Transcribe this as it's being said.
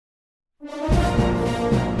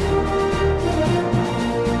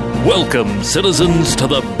Welcome, citizens, to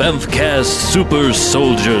the Bamfcast Super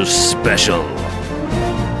Soldier Special.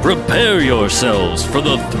 Prepare yourselves for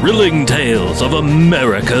the thrilling tales of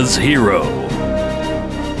America's hero.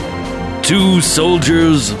 2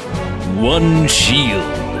 soldiers, 1 shield.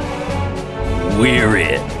 We're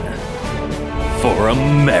in for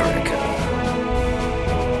America.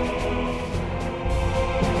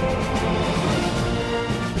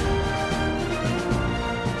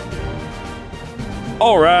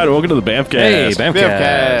 All right, welcome to the Bamfcast. Hey,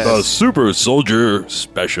 Bamfcast. The Super Soldier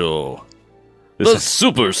Special. The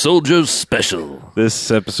Super Soldier Special. This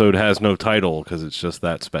episode has no title because it's just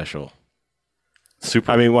that special.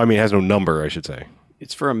 I mean, it has no number, I should say.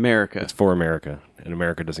 It's for America. It's for America, and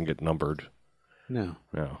America doesn't get numbered. No.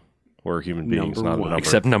 We're human beings, Number not a one. number.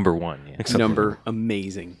 Except number 1. Yeah. Except Number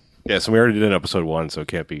amazing. Yeah, so we already did episode 1, so it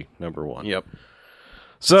can't be number 1. Yep.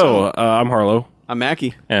 So, I'm Harlow, I'm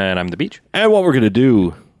Mackie. And I'm the Beach. and what we're going to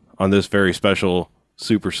do on this very special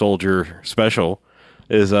Super Soldier Special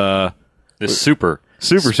is This super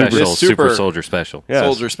Super special Super- Super Soldier Special. yes,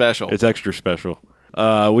 Soldier special. It's extra special.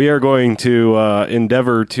 We are going to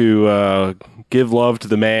endeavor to give love to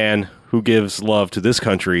the man who gives love to this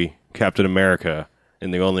country, Captain America,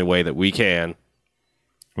 in the only way that we can,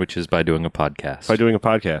 Which is by doing a podcast. by doing a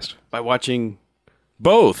podcast. By watching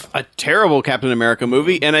Both. a terrible Captain America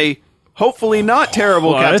movie and a hopefully not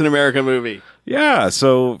terrible What? Captain America movie. Yeah,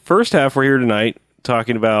 so first half we're here tonight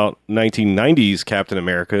talking about 1990s Captain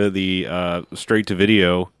America, the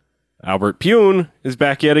straight-to-video. Albert Pune is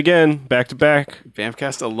back yet again, back-to-back.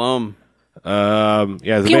 Bamfcast alum. The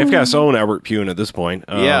Bamfcast own Albert Pune at this point.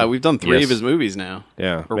 Yeah, we've done 3 yes. of his movies now.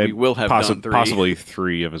 Yeah, Or maybe we will have done 3. possibly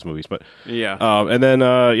 3 of his movies, but Yeah. and then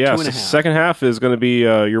 2.5. second half is going to be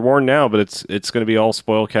you're warned now, but it's going to be all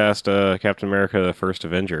spoil cast Captain America: The First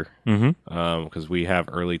Avenger. Because we have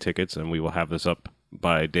early tickets and we will have this up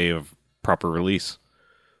by day of proper release.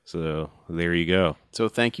 So there you go. So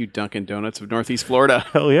thank you, Dunkin' Donuts of Northeast Florida.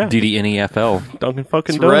 Hell yeah, DDNEFL. Dunkin'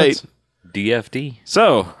 fucking That's right. Donuts. DFD.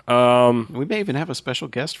 So We may even have a special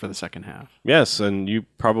guest for the second half. yes, and you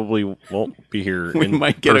probably won't be here. We in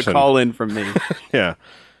might get person. a call in from me. Yeah.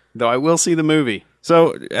 Though I will see the movie.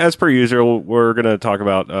 So, as per usual, we're going to talk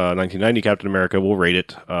about 1990 Captain America. We'll rate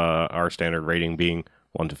it, our standard rating being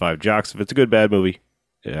 1 to 5 jocks if it's a good, bad movie.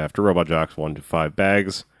 After Robot Jocks, 1 to 5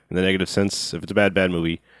 bags. In the negative sense, if it's a bad, bad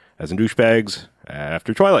movie, as in douchebags,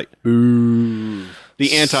 after Twilight.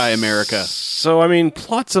 The anti-America. So, I mean,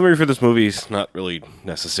 plot summary for this movie is not really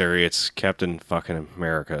necessary. It's Captain fucking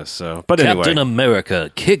America, so... But anyway. Captain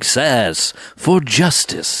America kicks ass for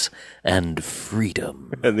justice and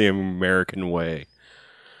freedom. And the American way.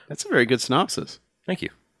 That's a very good synopsis. Thank you.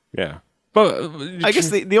 Yeah. But I guess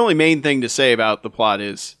the only main thing to say about the plot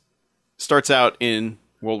is starts out in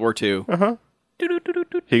World War II.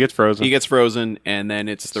 he gets frozen. He gets frozen, and then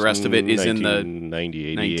it's the rest of it is in the 1990,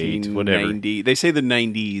 88, whatever. 1990. They say the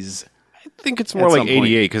 90s. I think it's more At like some point.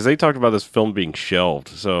 88 because they talked about this film being shelved.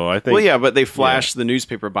 So I think. Well, yeah, but they flash the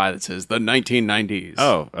newspaper by that says the 1990s.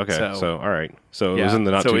 Oh, okay. So all right. So it yeah. was in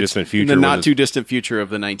the not So too it's distant future. In the when not this- too distant future of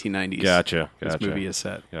the 1990s. Gotcha. This movie is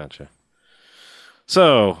set. Gotcha.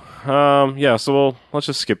 So So let's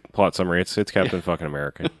just skip plot summary. It's Captain fucking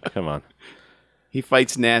America. Come on. He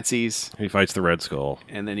fights Nazis, He fights the Red Skull.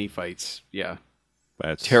 and then he fights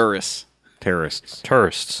That's terrorists, terrorists.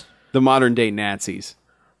 Tourists. the modern day Nazis.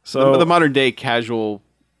 So The modern day casual.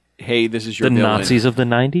 Hey, this is your The villain. Nazis of the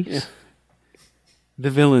 90s? The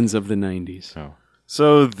villains of the 90s.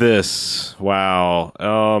 So this,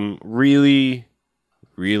 wow, really,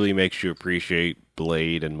 really makes you appreciate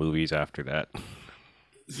Blade and movies after that.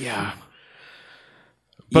 Yeah.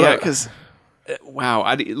 But Yeah, because,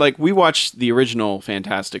 wow. We watched the original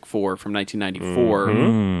Fantastic Four from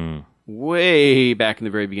 1994 way back in the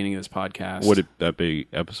very beginning of this podcast. Would that be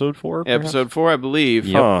episode 4? Episode 4, I believe.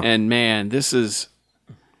 Yep. Huh. And man, this is...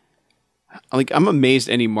 I'm amazed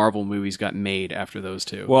any Marvel movies got made after those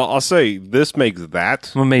two. Well, I'll say this makes that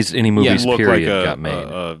I'm amazed any movies, look like period, got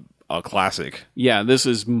made. a classic. Yeah, this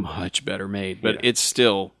is much better made, but it's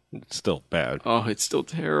still... It's still bad. Oh, it's still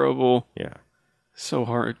terrible. Yeah. So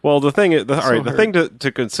hard. Well, the thing is, the hard. thing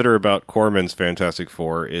to consider about Corman's Fantastic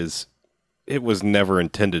Four is it was never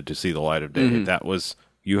intended to see the light of day. Mm-hmm. That was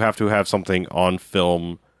you have to have something on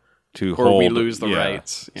film to Or hold. we lose the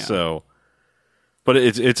rights. Yeah. So, but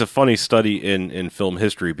it's a funny study in film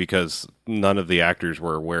history because none of the actors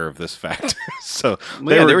were aware of this fact. So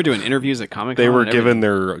They were doing interviews at Comic-Con. they were and given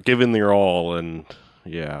everything. their all, and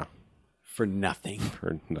yeah, for nothing.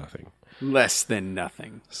 for nothing. Less than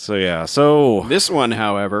nothing. So yeah, so This one,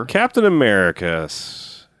 however, Captain America.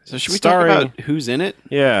 So should we Starring- talk about who's in it?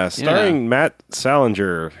 Yeah, starring Matt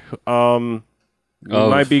Salinger. You Of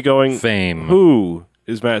might be going, fame. who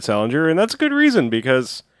is Matt Salinger? And that's a good reason,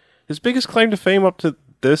 because his biggest claim to fame up to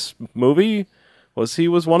this movie was he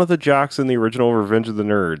was one of the jocks in the original Revenge of the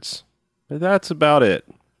Nerds. That's about it.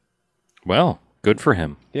 Well, good for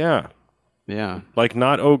him. Yeah. Yeah. Like,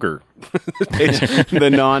 not ogre. The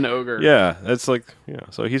non-ogre. Yeah, that's like,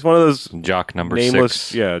 so he's one of those Jock number nameless,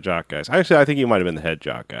 6. jock guys. Actually, I think he might have been the head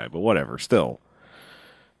jock guy, but whatever, still.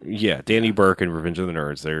 Yeah, Danny Burke in Revenge of the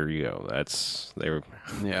Nerds. There you go. They were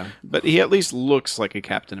Yeah. But he at least looks like a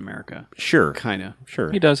Captain America. sure, Kind of.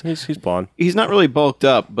 sure. He does. He's blonde. He's not really bulked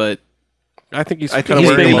up, but I think he's I kind think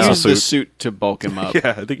of they wearing a muscle used the suit. suit to bulk him up.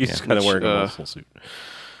 Yeah, I think he's kind of wearing a muscle suit.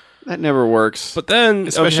 That never works. But then,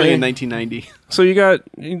 Especially okay, in 1990. so you got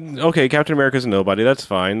Captain America's a nobody. That's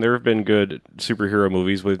fine. There have been good superhero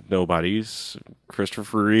movies with nobodies.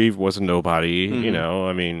 Christopher Reeve was a nobody. You know,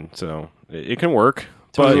 I mean, so it can work.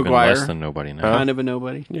 Tobey But Even Maguire. less than nobody now. Kind of a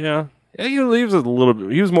nobody. yeah, he leaves a little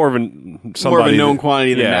bit. He was more of a somebody, More of a known that-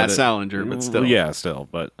 quantity than yeah, Matt that- Salinger, but still. Yeah, still,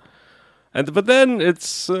 but then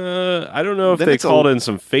it's I don't know if Then they it's called in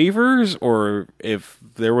some favors or if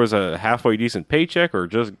there was a halfway decent paycheck or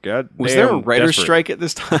just goddamn Was there a writer's desperate. strike at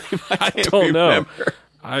this time? I Don't know. remember.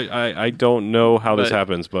 I don't know how this But-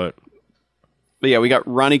 happens, but But yeah, we got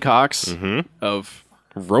Ronnie Cox Mm-hmm. of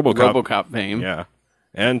RoboCop, RoboCop fame. yeah,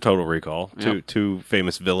 and Total Recall, two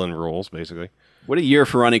famous villain roles, basically. What a year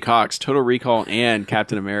for Ronnie Cox. Total Recall and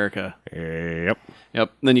Captain America. Yep.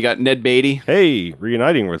 Yep. Then you got Ned Beatty. Hey,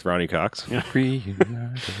 reuniting with Ronnie Cox.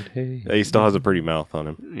 Reunited, hey. He still has a pretty mouth on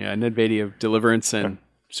him. Yeah, Ned Beatty of Deliverance and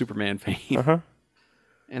Superman fame. Uh-huh.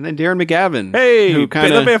 And then Darren McGavin. Hey, who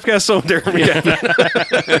kind the of BFCast so Darren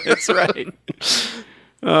McGavin. That's right.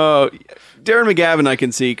 Oh, Darren McGavin I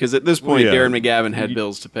can see because at this point Yeah. Darren McGavin had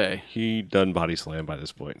bills to pay. He done body slam by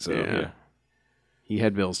this point, so Yeah. yeah. He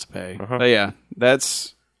had bills to pay. Uh-huh. But yeah,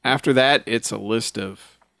 that's after that. It's a list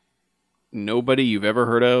of nobody you've ever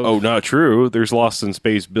heard of. Oh, not true. There's Lost in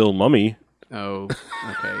Space Bill Mummy. Oh,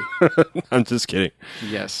 okay. I'm just kidding.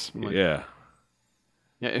 Yes. Yeah.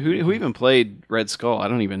 Yeah, who even played Red Skull? I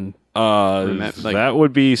don't even. That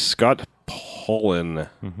would be Scott Pollan.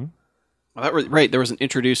 Oh, that was right. There was an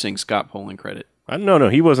introducing Scott Poland credit. No,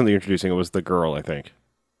 he wasn't the introducing. It was the girl, I think.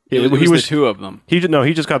 It was the two of them. He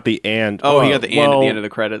just got the and. Oh, he got the and at well, the end of the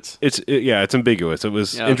credits. It's ambiguous. It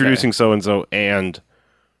was Yeah, okay. introducing so and so and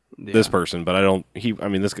this Yeah. person, but I don't.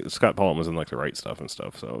 This Scott Pollan was in like the right stuff and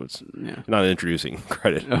stuff, so it's not an introducing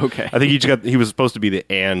credit. Okay. I think he was supposed to be the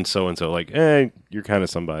and so and so, like, you're kind of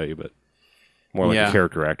somebody, but more like Yeah. a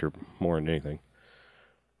character actor more than anything.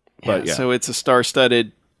 But yeah, So it's a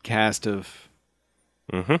star-studded cast of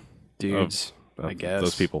Mm-hmm. dudes, I guess.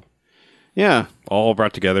 those people Yeah. all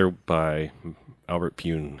brought together by Albert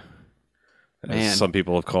Pune. As Man. some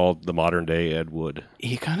people have called the modern day Ed Wood.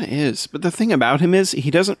 He kind of is. But the thing about him is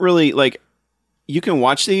he doesn't really, like, you can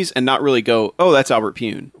watch these and not really go, oh, that's Albert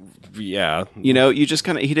Pune. Yeah, You know, you just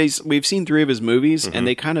kind of, we've seen 3 of his movies Mm-hmm. and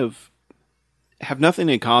they kind of have nothing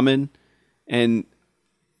in common. And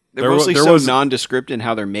they're There wa- mostly there so was- nondescript in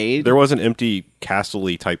how they're made. there was an empty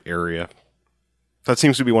castle-y type area. That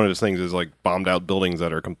seems to be one of his things, is like bombed out buildings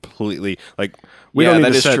that are completely like we Yeah, don't that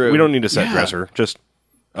need to is set true. we don't need to set Yeah. dresser. Just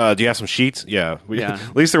do you have some sheets? Yeah. Yeah.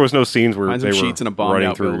 At least there was no scenes where Find some they were sheets in a bombed running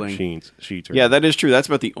out through building. sheets. Or, Yeah, that is true. That's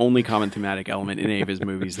about the only common thematic element in any of his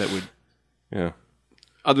movies that would, yeah,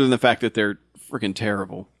 other than the fact that they're freaking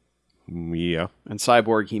terrible. yeah, And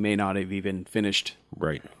Cyborg, he may not have even finished.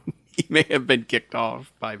 right, He may have been kicked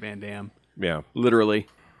off by Van Damme. yeah. Literally.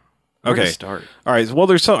 Where to Okay. start? All right. Well,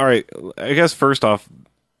 there's some. All right. I guess first off,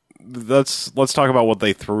 let's talk about what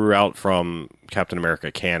they threw out from Captain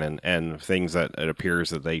America canon and things that it appears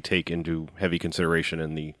that they take into heavy consideration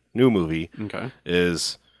in the new movie. Okay.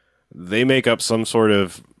 Is they make up some sort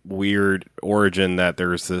of weird origin that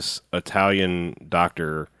there's this Italian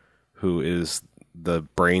doctor who is the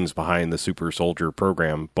brains behind the super soldier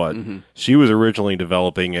program, but she was originally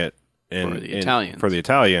developing it For the Italians. for the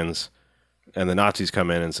Italians, and the Nazis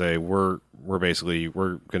come in and say we're going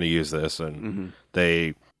to use this, and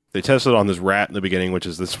they test it on this rat in the beginning, which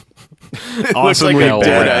is this awesomely like a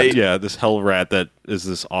bad, deadite. yeah, this hell rat that is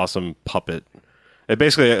this awesome puppet. It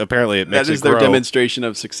basically, apparently, it makes That is it their grow. demonstration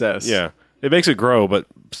of success. Yeah. It makes it grow, but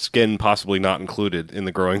skin possibly not included in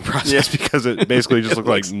the growing process because it basically just looked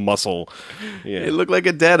like muscle. Yeah. It looked like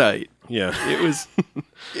a deadite. Yeah. It was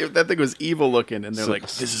that thing was evil looking, and they're like,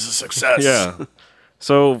 "This is a success." Yeah.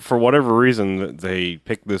 So for whatever reason, they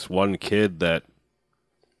picked this one kid that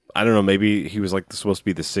I don't know. Maybe he was like supposed to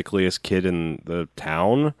be the sickliest kid in the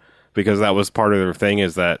town because that was part of their thing.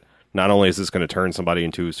 Is that not only is this going to turn somebody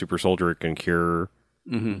into a super soldier, it can cure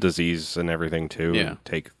disease and everything too. Yeah. And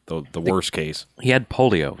take the worst case. He had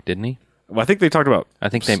polio, didn't he? Well, I think they talked about. I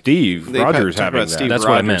think Steve they Rogers talked having about that. Steve That's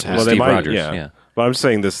what I Rogers meant. has was they Steve might- Rogers. yeah. Yeah. But I'm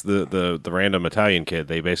saying this the random Italian kid.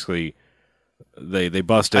 They basically they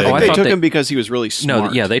busted. I think I they thought took they- him because he was really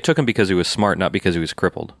smart. No, yeah, they took him because he was smart, not because he was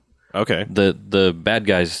crippled. Okay. The bad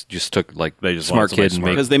guys just took like They just smart wanted somebody kid and smart.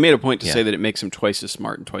 make because they made a point to Yeah. say that it makes him twice as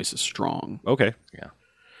smart and twice as strong. Okay. Yeah.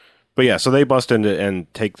 But yeah, so they bust into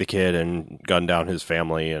and take the kid and gun down his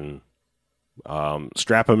family and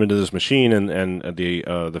strap him into this machine. And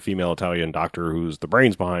the female Italian doctor, who's the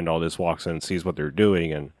brains behind all this, walks in, sees what they're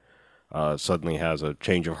doing, and suddenly has a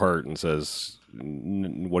change of heart and says,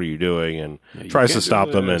 "What are you doing?" And tries to can't do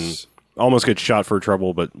stop them and this. almost gets shot for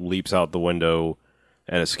trouble, but leaps out the window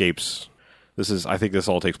and escapes. I think this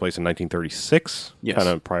all takes place in 1936, Yes. kind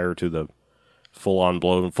of prior to the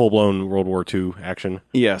full blown World War II action.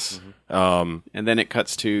 Yes. And then it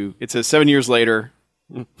cuts to, it says 7 years later,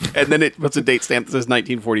 and then it puts a date stamp that says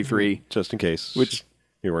 1943. Just in case, Which-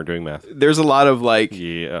 you weren't doing math. There's a lot of like,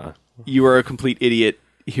 Yeah, you are a complete idiot.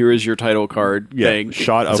 Here is your title card yeah. thing.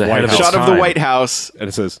 Shot of It's ahead White of House, its Shot of the time. White House, and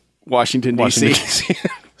it says Washington, Washington D.C. D.C.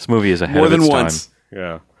 This movie is ahead More of than its once. time.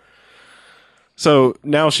 Yeah. So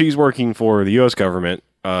now she's working for the U.S. government,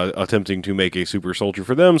 attempting to make a super soldier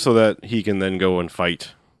for them, so that he can then go and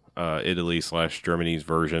fight Italy/Germany's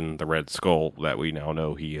version, the Red Skull, that we now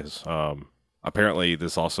know he is. Apparently,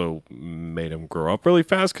 this also made him grow up really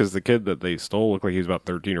fast because the kid that they stole looked like he was about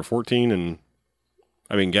 13 or 14, and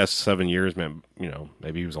I mean, guess 7 years, man.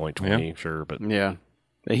 Maybe he was only 20, Yeah. sure, but Yeah.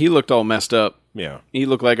 He looked all messed up. yeah, He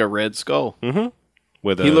looked like a red skull.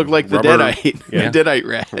 with He a looked like the rubber- Deadite. yeah. The Deadite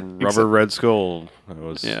rat. rubber red skull. It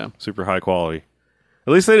was Yeah. super high quality.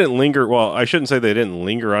 At least they didn't linger. Well, I shouldn't say they didn't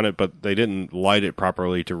linger on it, but they didn't light it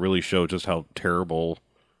properly to really show just how terrible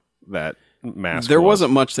that mask There was.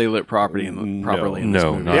 wasn't much they lit properly in this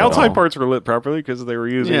No, movie. not The at outside all. parts were lit properly because they were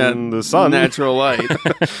using the sun. natural light.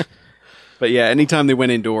 But yeah, anytime they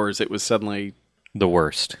went indoors, it was suddenly The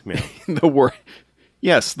worst. the worst.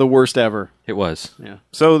 Yes, the worst ever. It was. Yeah.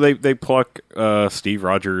 So they pluck Steve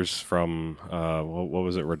Rogers from what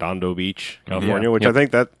was it, Redondo Beach, California, which Yep. I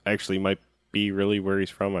think that actually might be really where he's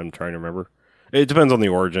from. I'm trying to remember. It depends on the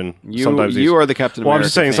origin. You Sometimes he's- you are the Captain Well, I'm America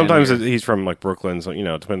just saying fan sometimes here. he's from like Brooklyn, so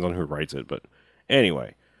it depends on who writes it. But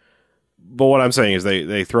anyway, but what I'm saying is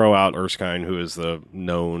they throw out Erskine, who is the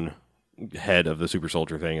known head of the super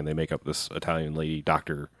soldier thing, and they make up this Italian lady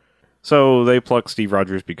doctor. So they pluck Steve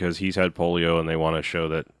Rogers because he's had polio, and they want to show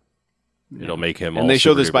that it'll make him. And all they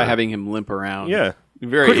show this by super duper. having him limp around. Yeah,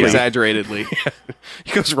 Very quickly. exaggeratedly.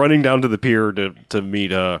 He goes running down to the pier to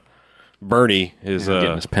meet Bernie. His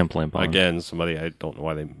Getting his pimp limp on. again somebody I don't know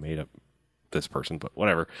why they made up this person, but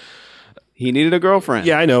whatever. He needed a girlfriend.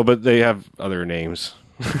 Yeah, I know, but they have other names.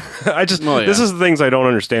 I just Well, yeah. this is the things I don't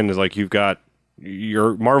understand. Is like you've got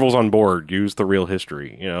your Marvel's on board. Use the real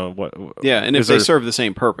history. What? Yeah, and if is they there- serve the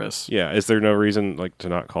same purpose. yeah, is there no reason like to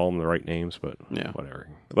not call them the right names? But Yeah. whatever.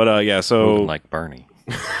 But yeah, so Moving like Bernie.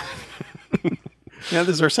 Yeah, this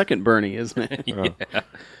is our second Bernie, isn't it?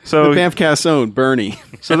 so The Bamfcast's own Bernie.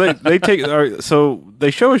 So they take so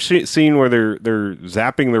they show a scene where they're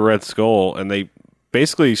zapping the Red Skull, and they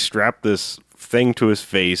basically strap this thing to his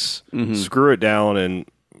face, screw it down, and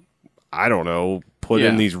I don't know, put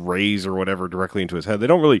in Yeah. these rays or whatever directly into his head. They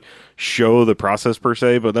don't really show the process per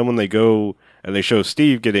se, but then when they go and they show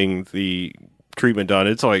Steve getting the treatment done,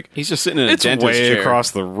 it's like He's just sitting in a it's dentist way chair.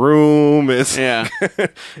 across the room. It's Yeah.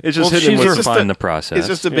 it's just Well, hitting she's with refined the process. It's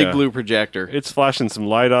just a big Yeah. blue projector. it's flashing some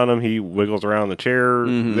light on him. He wiggles around the chair.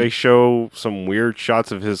 They show some weird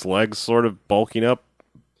shots of his legs sort of bulking up.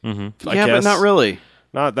 Mm-hmm. Yeah, but not really.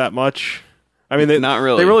 Not that much. I mean, they, Not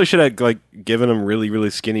really. They really should have like given him really, really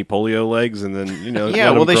skinny polio legs, and then Yeah, let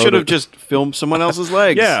well, him they grow should have the- just filmed someone else's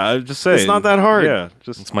legs. Yeah, I'm just saying It's not that hard. Yeah,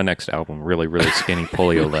 just It's my next album. Really, really skinny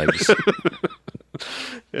polio legs.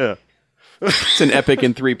 yeah. It's an epic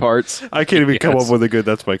in 3 parts. I can't even come Yes. up with a good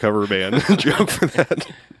 "that's my cover band" joke for that.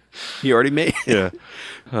 He already made it.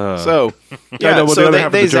 Yeah, So, yeah, I know. But so the other they,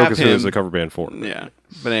 half they of the joke zap is who is him. a cover band for. Yeah.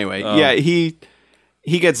 But anyway, yeah, he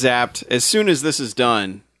gets zapped. As soon as this is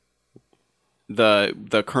done,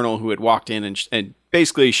 the colonel who had walked in and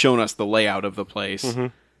basically shown us the layout of the place,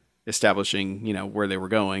 establishing, where they were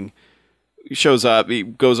going, he shows up, he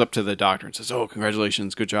goes up to the doctor and says, "Oh,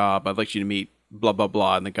 congratulations, good job. I'd like you to meet blah, blah,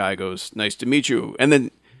 blah." And the guy goes, "Nice to meet you." And then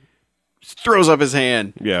throws up his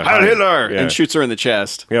hand, Yeah. Heil Hitler, Yeah. and shoots her in the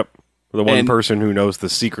chest. Yep, the one And- person who knows the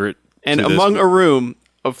secret. And to this- among a room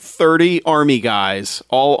of 30 army guys,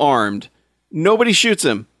 all armed, nobody shoots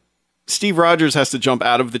him. Steve Rogers has to jump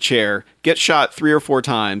out of the chair, get shot 3 or 4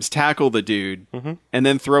 times, tackle the dude, and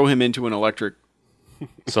then throw him into an electric.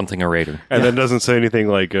 Something orator. And then doesn't say anything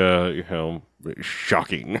like,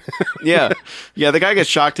 shocking. Yeah. The guy gets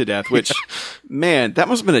shocked to death, which, man, that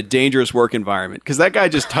must have been a dangerous work environment. Because that guy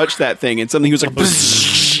just touched that thing and suddenly he was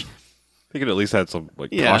like, They could at least had some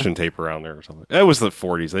caution tape around there or something. That was the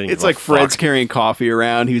 40s. They didn't it's give a like Fred's fuck. carrying coffee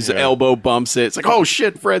around. His elbow bumps it. It's like, oh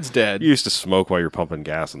shit, Fred's dead. You used to smoke while you're pumping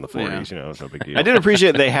gas in the 40s. You know, it's no big deal. I did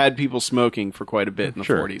appreciate they had people smoking for quite a bit in the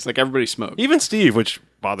Sure. 40s. Like everybody smoked. Even Steve, which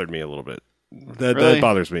bothered me a little bit. That Really?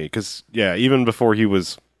 bothers me because, even before he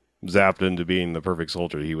was zapped into being the perfect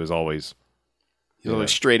soldier, he was always Like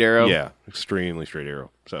straight arrow. extremely straight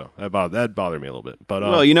arrow. So that bothered me a little bit. But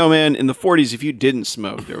Well, man, in the 40s, if you didn't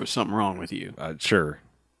smoke, there was something wrong with you. sure,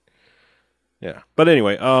 yeah. But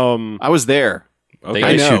anyway, I was there. They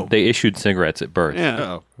I know. issued cigarettes at birth.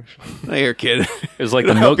 Yeah. oh, Here, kid. It was like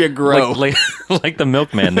It'll the help milk, you grow. like the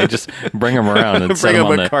milkman. They just bring them around and Bring set them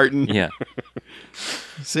them on a the carton. Yeah,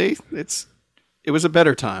 See, it was a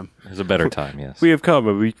better time. it was a better time. Yes. we have come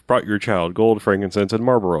and we brought your child gold, frankincense, and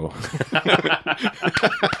Marlboro.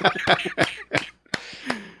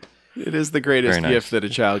 It is the greatest Very nice. gift that a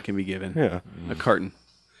child can be given. Yeah. A carton.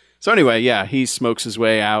 So anyway, he smokes his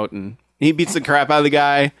way out and he beats the crap out of the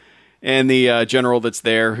guy and the general that's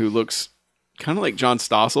there who looks kind of like John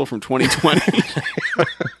Stossel from 2020.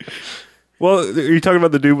 Well, are you talking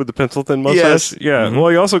about the dude with the pencil thin mustache? Yes. Yeah. Well,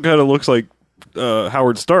 he also kind of looks like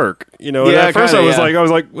Howard Stark. You know, and Yeah, at first kinda, I was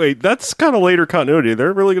like, wait, that's kind of later continuity.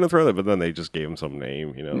 They're really going to throw that, but then they just gave him some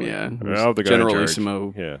name. You know, Yeah, the guy in charge.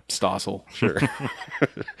 Generalissimo Yeah, Stossel. sure.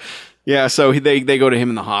 Yeah, so they go to him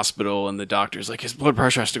in the hospital, and the doctor's like, his blood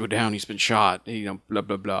pressure has to go down. He's been shot. Blah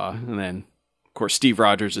blah blah. And then, of course, Steve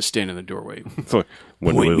Rogers is standing in the doorway. So,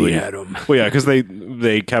 when Point we me leave. at him. Well, yeah, because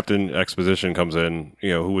they Captain Exposition comes in,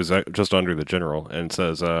 who was just under the general, and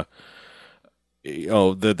says, Who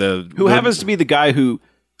happens to be the guy who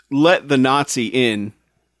let the Nazi in,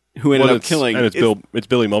 who ended up killing. and it's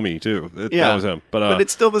Billy Mummy too. That was him. But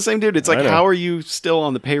it's still the same dude. It's like, I know. how are you still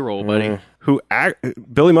on the payroll, buddy?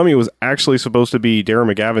 Billy Mummy was actually supposed to be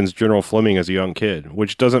Darren McGavin's General Fleming as a young kid,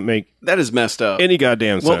 which doesn't make That is messed up. any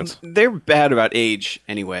goddamn sense. They're bad about age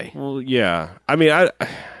anyway. Well, yeah. I mean,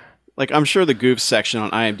 Like, I'm sure the Goofs section on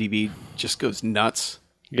IMDb just goes nuts.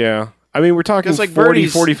 yeah. I mean, we're talking It's like 40,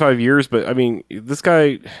 Birdie's- 45 years, but I mean, this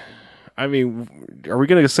guy, are we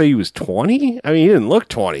going to say he was 20? I mean, he didn't look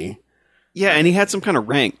 20. Yeah, and he had some kind of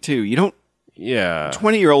rank, too. You don't... Yeah.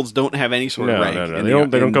 20-year-olds don't have any sort of rank. No. in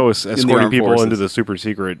They don't go in the escorting armed people forces. into the super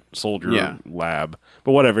secret soldier Yeah. lab.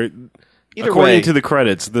 But whatever. Either According way. to the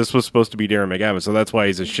credits, this was supposed to be Darren McGavin, so that's why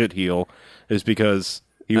he's a shitheel, is because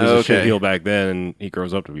he was a Okay. shitheel back then, and he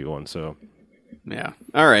grows up to be one, so... Yeah.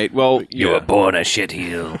 All right, well... You were born a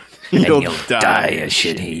shitheel, You'll and you'll die die a a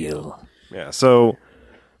shitheel. Yeah, so...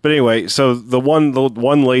 But anyway, so the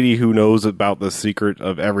one lady who knows about the secret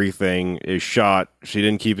of everything is shot. She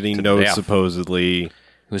didn't keep any notes, death. supposedly. It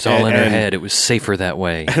was all in her And- head. It was safer that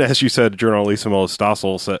way. And as you said, Generalissimo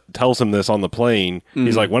Stossel tells him this on the plane.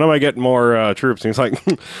 He's like, when am I getting more troops? And he's like,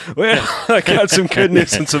 well, I got some good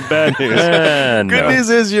news and some bad news. Good news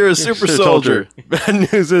is you're a super soldier.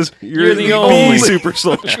 Bad news is you're the only super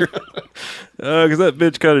soldier. Because that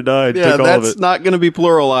bitch kind of died. Yeah, took all of that's it. not going to be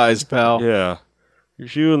pluralized, pal. Yeah. You're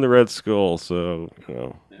shooting the Red Skull, so,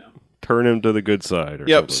 turn him to the good side. Or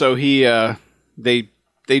Yep, something. so he...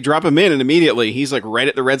 They drop him in, and immediately he's like right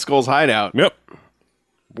at the Red Skull's hideout. Yep.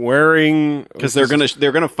 Wearing... Because they're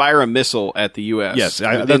gonna fire a missile at the U.S. Yes,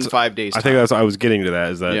 within that's 5 days. I think that's I was getting to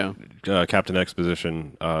that. Is that Yeah. Captain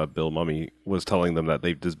Exposition, Bill Mummy, was telling them that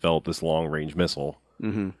they've developed this long range missile,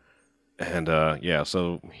 and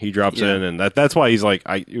so he drops in, and that's why he's like,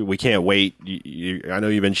 we can't wait. I know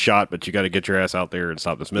you've been shot, but you got to get your ass out there and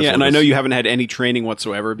stop this missile. Yeah, and I know you haven't had any training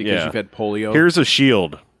whatsoever because Yeah. you've had polio. Here's a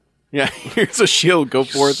shield, yeah, here's a shield. Go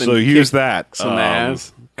forth and so use that some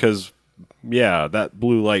ass. because that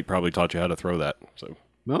blue light probably taught you how to throw that. So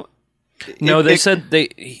Well, No, they said he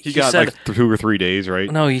He got said, like 2 or 3 days, right?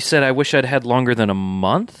 no, he said, I wish I'd had longer than a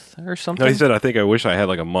month or something. No, he said, I think I wish I had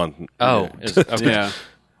like a month. Oh, okay. yeah.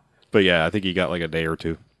 But yeah, I think he got like a day or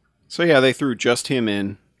 2. So yeah, they threw just him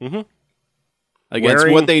in against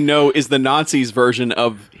Wearing- what they know is the Nazis' version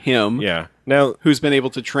of him. Yeah. Now, Who's been able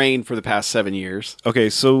to train for the past 7 years. okay,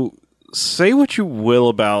 so say what you will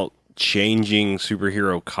about changing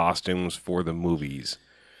superhero costumes for the movies.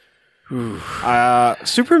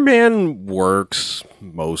 Superman works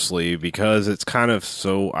mostly because it's kind of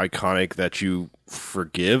so iconic that you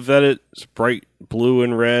forgive that it's bright blue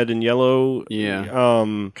and red and yellow. Yeah.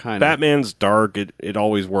 Kind of. Batman's dark. It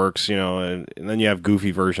always works, and then you have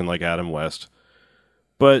goofy version like Adam West.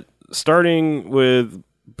 But starting with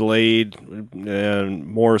Blade and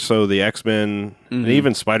more so the X-Men and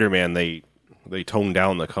even Spider-Man, they toned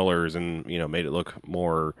down the colors and made it look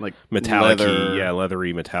more like metallic-y, leather.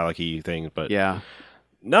 leathery metallic-y things, but Yeah.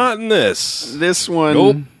 not in this. This one.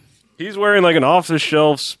 Nope. He's wearing like an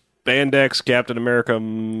off-the-shelf spandex Captain America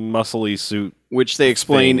muscly suit, Which they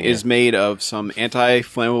explain thing, is made of some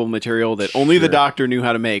anti-flammable material that only the Doctor knew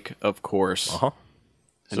how to make, of course. Uh-huh.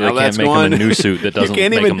 So they can't make him a new suit that doesn't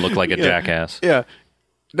can't make even- him look like a jackass. Yeah.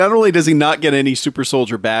 Not only does he not get any super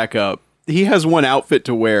soldier backup, he has one outfit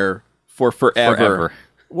to wear for forever.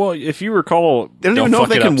 Well, if you recall, They don't even know if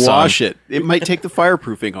they can wash it. It might take the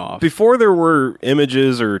fireproofing off. before there were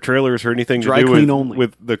images or trailers or anything Dry to do clean only.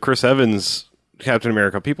 with the Chris Evans Captain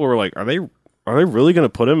America, people were like, are they really going to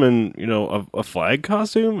put him in, a flag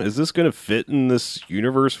costume? Is this going to fit in this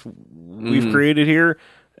universe we've created here?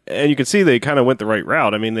 And you can see they kind of went the right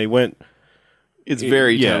route. I mean, they went. It's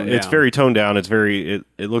very toned it's down. very toned down. It's very.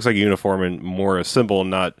 It looks like a uniform and more a symbol,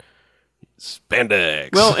 not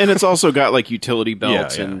spandex. Well, and it's also got like utility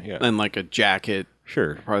belts Yeah, and yeah. and like a jacket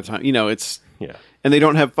sure. part of the time. It's Yeah. and they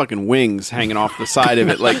don't have fucking wings hanging off the side of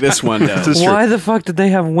it like this one does. This is true. Why the fuck did they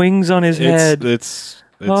have wings on his head? It's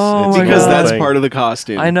Oh my Because God. that's part of the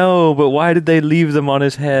costume. I know, but why did they leave them on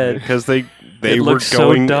his head? because they It were looks so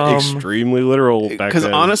going dumb. extremely literal back Because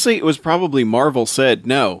then. honestly, it was probably Marvel said,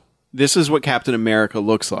 no, this is what Captain America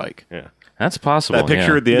looks like. yeah. That's possible. That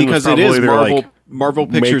picture yeah. at the end Because was it probably is they're Marvel, like, Marvel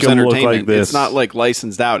make Pictures 'em look Entertainment. like It's this. not like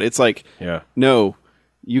licensed out. It's like, yeah. no,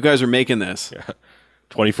 you guys are making this.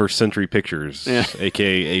 21st Century Pictures, Yeah.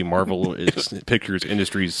 aka Marvel Pictures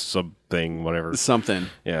Industries sub thing, whatever. Something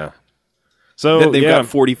Yeah. So that they've yeah. got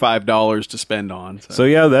 $45 to spend on. So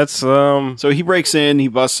yeah, that's So he breaks in, he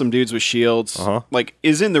busts some dudes with shields, Uh-huh. like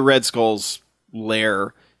is in the Red Skull's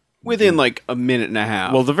lair within like a minute and a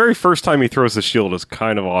half. well, the very first time he throws the shield is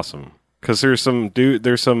kind of awesome because there's some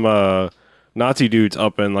Nazi dudes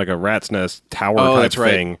up in like a rat's nest tower type that's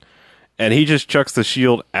right. thing, and he just chucks the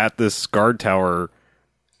shield at this guard tower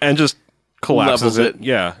and just collapses Levels it.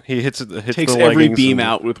 Yeah, he hits takes the every leggings beam and-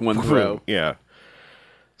 out with one throw. Yeah.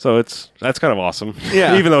 So that's kind of awesome.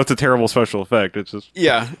 Yeah. Even though it's a terrible special effect, it's just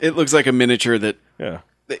Yeah, it looks like a miniature that yeah.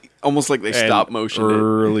 almost like they stop And motion.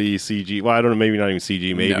 early CG. Well, I don't know. Maybe not even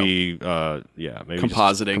CG. Maybe maybe just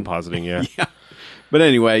Compositing. Compositing. Yeah. Yeah. But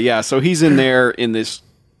anyway, yeah, so he's in there in this.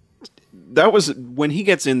 That was when he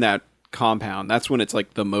gets in that compound. That's when it's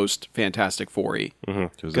like the most Fantastic Four-y.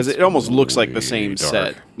 Because it almost looks like the same dark.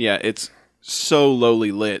 set. Yeah, it's so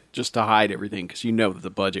lowly lit just to hide everything because you know that the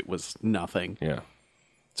budget was nothing. Yeah.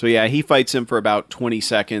 So yeah, he fights him for about 20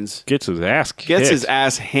 seconds. Gets his ass kicked. Gets his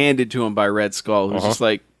ass handed to him by Red Skull, who's just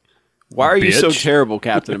like, "Why are you so Bitch. terrible,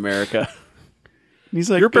 Captain America?" He's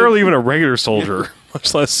like, You're barely even a regular soldier,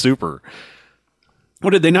 much less super.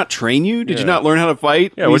 What, did they not train you? Did you not learn how to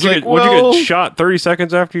fight? Yeah. And Would he's you like, get? Would you "Well." get shot 30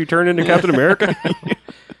 seconds after you turned into Captain America?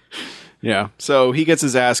 Yeah. So he gets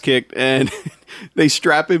his ass kicked, and they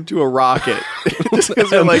strap him to a rocket just because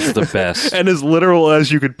they're like, It's the best. and as literal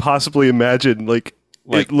as you could possibly imagine, like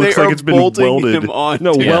it They looks are like it's been bolting welded. him on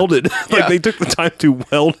No, to- welded. Yeah. Like they took the time to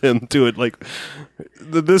weld him to it. Like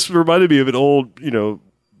this reminded me of an old,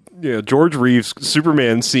 George Reeves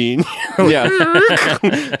Superman scene. yeah.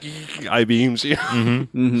 I beams. Yeah.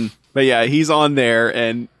 But yeah, he's on there,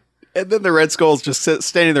 and then the Red Skull's just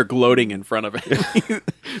standing there gloating in front of him.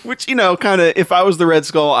 Which, kind of, if I was the Red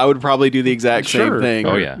Skull, I would probably do the exact same Sure. thing.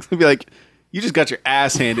 Oh, yeah. Be like, you just got your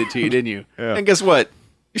ass handed to you, didn't you? Yeah. And guess what?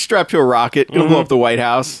 You're strapped to a rocket. You're going to blow up the White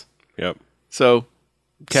House. Yep. So,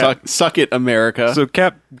 Cap- suck it, America. So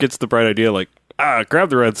Cap gets the bright idea, like, grab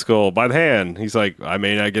the Red Skull by the hand. He's like, I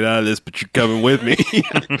may not get out of this, but you're coming with me.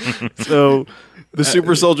 So, the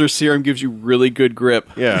super soldier serum gives you really good grip.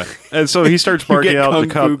 yeah. And so he starts barking get out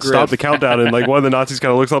kung the fu grip. stop the countdown, and like one of the Nazis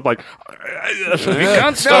kind of looks up like,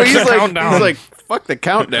 can't No, he's like, fuck the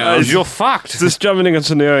countdown. You're fucked. this German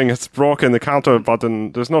engineering has broken the counter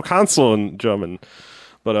button. There's no cancel in German.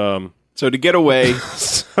 But So to get away,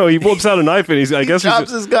 so he whips out a knife and I guess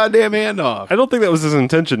chops his goddamn hand off. I don't think that was his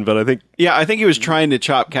intention, but I think Yeah, I think he was trying to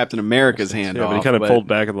chop Captain America's hand yeah, off. but he kind of pulled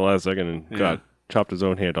back at the last second and got chopped his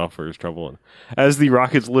own hand off for his trouble. And as the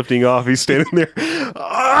rocket's lifting off, he's standing there.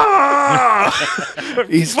 Ah!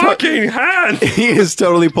 He's fucking hand! He is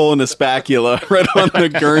totally pulling a spatula right on the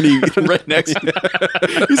gurney right next to him.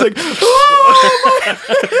 He's like,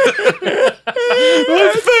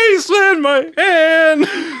 My face and my hand!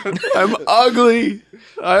 I'm ugly.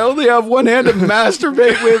 I only have one hand to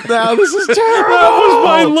masturbate with now. This is terrible. That was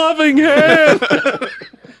my loving hand!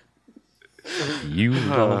 You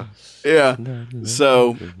Yeah.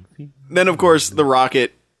 So then, of course, the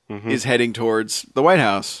rocket is heading towards the White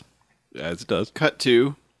House. As it does. Cut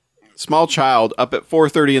to small child up at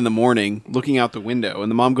 4:30 in the morning, looking out the window,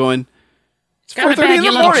 and the mom going, "It's 4:30 in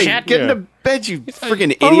the morning. Get into bed, you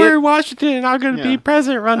freaking idiot." Washington, I'm going to be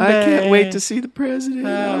president one I can't wait to see the president.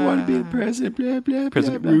 I want to be the president. Blah blah.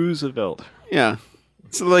 President blah, blah. Roosevelt. Yeah.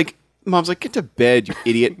 So like, mom's like, "Get to bed, you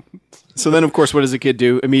idiot." So then, of course, what does the kid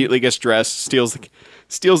do? Immediately gets dressed, steals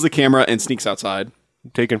the camera, and sneaks outside.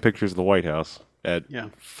 Taking pictures of the White House at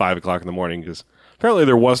 5 o'clock in the morning because apparently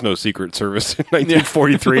there was no Secret Service in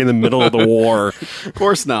 1943 in the middle of the war. Of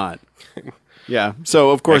course not. Yeah. So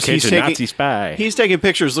of course he's taking Nazi spy. He's taking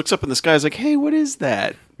pictures. Looks up in the sky. Is like, "Hey, what is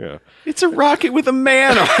that?" Yeah. It's a rocket with a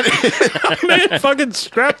man on it. Man fucking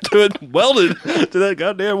strapped to it, welded to that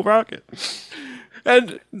goddamn rocket.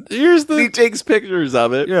 And here's He the takes pictures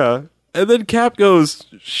of it. yeah. And then Cap goes,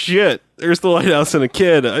 "Shit, there's the White House and a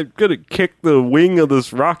kid. I'm gonna kick the wing of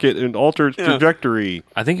this rocket and alter its trajectory."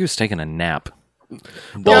 I think he was taking a nap on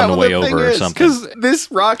Yeah, the well, way the thing over or is, something. Because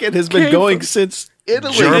this rocket has been Came going from since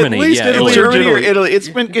Italy. Germany, At least yeah, Italy, Italy. Germany or Italy.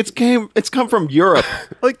 It's come from Europe.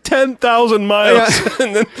 Like 10,000 miles. Yeah.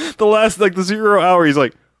 And then the last, like the 0 hour, he's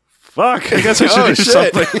like, "Fuck, I guess I should Oh, do shit.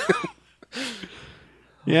 something."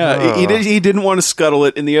 Yeah, he didn't want to scuttle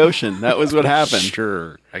it in the ocean. That was what happened.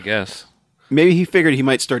 Sure. I guess. Maybe he figured he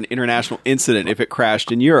might start an international incident if it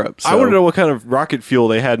crashed in Europe. So. I want to know what kind of rocket fuel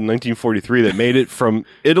they had in 1943 that made it from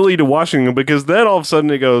Italy to Washington, because then all of a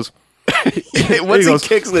sudden it goes, Once he goes,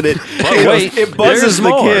 kicks it, wait, it buzzes there's the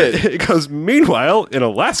more. kid. It goes, "Meanwhile, in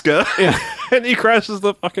Alaska," and he crashes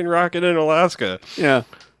the fucking rocket in Alaska. Yeah.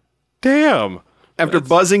 Damn. After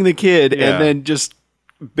buzzing the kid Yeah. and then just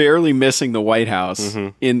barely missing the White House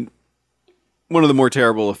in one of the more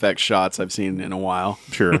terrible effects shots I've seen in a while.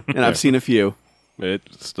 Sure. And I've seen a few.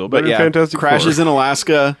 It's still But better yeah, than Fantastic crashes Four. in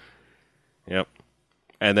Alaska, Yep.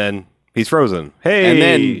 And then he's frozen. Hey, And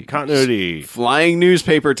then- continuity. flying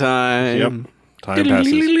newspaper time. Yep. Time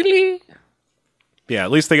passes. Yeah,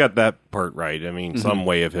 at least they got that part right. I mean, some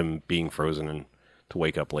way of him being frozen and to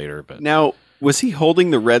wake up later. But Now, was he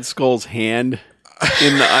holding the Red Skull's hand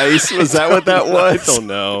in the ice? Was that what that was? I don't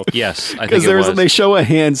know. Yes, I Because think it was. they show a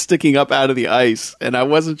hand sticking up out of the ice, and I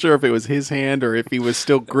wasn't sure if it was his hand or if he was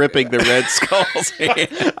still gripping the Red Skull's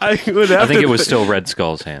hand. I would have I think to it was still Red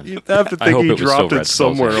Skull's hand. You'd have to I think hope he it was still dropped Red it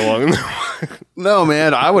Skull's somewhere hand. along the No,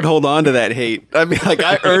 man, I would hold on to that hate. I mean, like,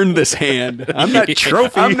 I earned this hand. I'm not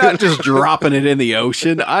I'm not just dropping it in the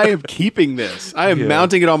ocean. I am keeping this. I am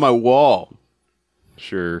mounting it on my wall.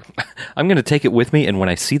 Sure. I'm going to take it with me, and when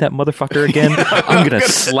I see that motherfucker again, I'm going to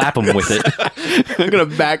slap him with it. I'm gonna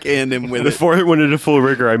back end him with it. Before it went into full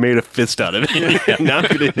rigor, I made a fist out of it. Now I'm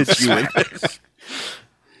going to hit you with it.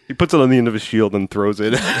 He puts it on the end of his shield and throws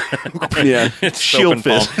it. Yeah, Shield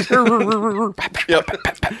fist. yep.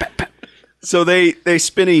 So they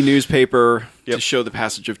spin a newspaper to show the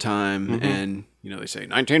passage of time, and they say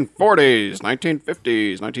 1940s,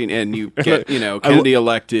 1950s, and you get Kennedy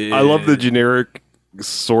elected. I love the generic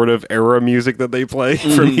sort of era music that they play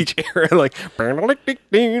from each era. Like, oh,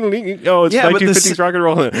 it's Yeah, but 1950s rock and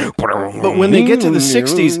roll. But when they get to the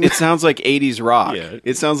 60s, it sounds like 80s rock. Yeah.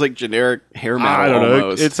 It sounds like generic hair metal. I don't know.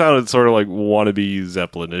 Almost. It sounded sort of like wannabe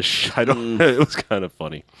Zeppelin-ish. I don't. It was kind of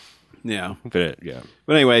funny. Yeah. But yeah.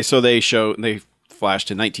 But anyway, so they flash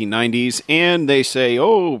to 1990s, and they say,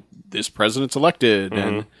 "Oh, this president's elected,"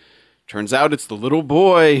 and turns out it's the little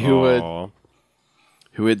boy Aw.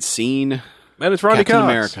 who had seen And it's Ronnie Captain Cox.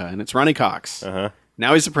 America, and it's Ronnie Cox. Uh-huh.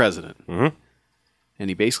 Now he's the president, and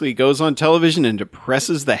he basically goes on television and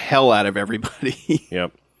depresses the hell out of everybody.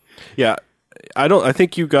 Yep. Yeah. I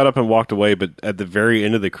think you got up and walked away, but at the very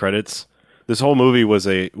end of the credits, this whole movie was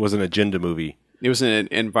an agenda movie. It was an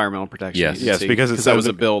environmental protection Yes. agency. Yes, because that was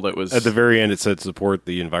a bill that was At the very end, it said support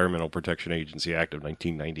the Environmental Protection Agency Act of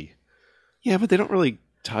 1990. Yeah, but they don't really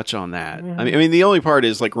touch on that. I mean, the only part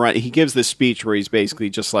is like he gives this speech where he's basically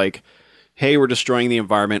just like, "Hey, we're destroying the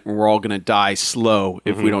environment, and we're all going to die slow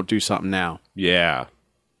if we don't do something now." Yeah.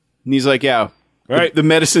 And he's like, "Yeah, Right. the you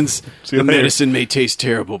later." medicine may taste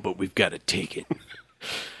terrible, but we've got to take it,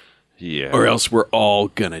 Yeah. or else we're all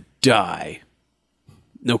gonna die."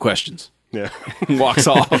 No questions. Yeah. Walks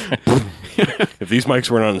off. If these mics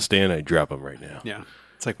weren't on the stand, I'd drop them right now. Yeah.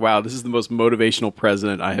 It's like, wow, this is the most motivational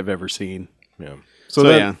president I have ever seen. Yeah. So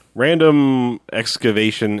then, random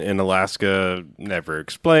excavation in Alaska, never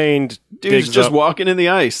explained. Dude's just walking in the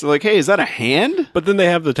ice. They're like, hey, is that a hand? But then they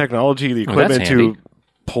have the technology, the equipment to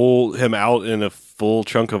pull him out in a full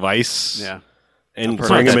chunk of ice. Yeah. And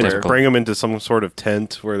bring him into some sort of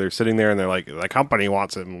tent where they're sitting there and they're like, the company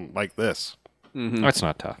wants him like this. Mm-hmm. That's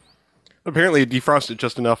not tough. Apparently, it defrosted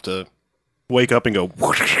just enough to wake up and go,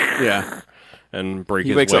 yeah, and break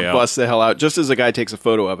his way out. He wakes up, busts the hell out, just as a guy takes a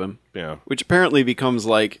photo of him. Yeah. Which apparently becomes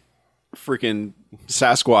like freaking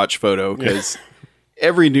Sasquatch photo, because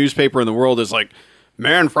every newspaper in the world is like,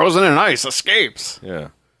 man frozen in ice escapes. Yeah.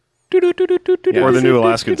 Or the new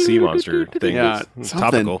Alaskan sea monster thing. Yeah, it's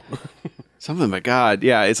topical. Something, but God,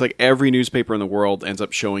 yeah, it's like every newspaper in the world ends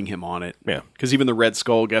up showing him on it. Yeah. Because even the Red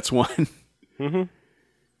Skull gets one. Mm-hmm.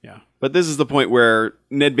 Yeah. But this is the point where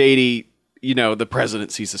Ned Beatty, the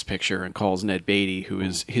president sees this picture and calls Ned Beatty, who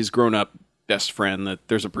is his grown-up best friend, that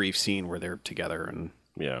there's a brief scene where they're together. And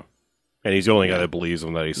and he's the only guy that believes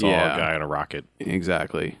him that he saw a guy in a rocket.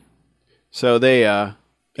 Exactly. So they...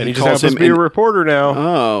 and he just happens to be a reporter now.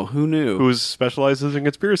 Oh, who knew? Who specializes in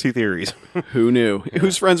conspiracy theories. Who knew? Yeah.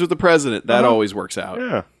 Who's friends with the president? That always works out.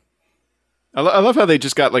 Yeah. I love how they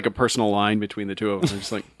just got like a personal line between the two of them. They're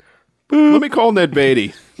just like, let me call Ned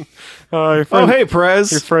Beatty. Hey,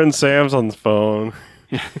 Prez. Your friend Sam's on the phone.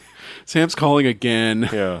 Sam's calling again.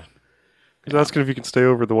 Yeah. He's asking if he can stay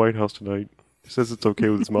over at the White House tonight. He says it's okay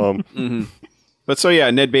with his mom. Mm-hmm. But so,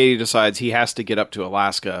 Ned Beatty decides he has to get up to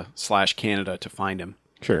Alaska/Canada to find him.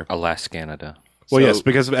 Sure. Alaska. Well, yes,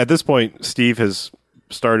 because at this point, Steve has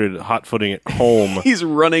started hot-footing it home. He's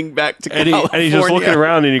running back to California. And he's just looking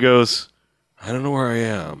around and he goes, I don't know where I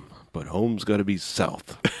am, but home's got to be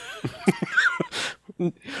south.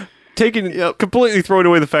 Completely throwing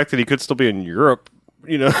away the fact that he could still be in Europe,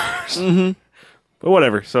 Mm-hmm. But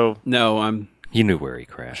whatever, so... No, He knew where he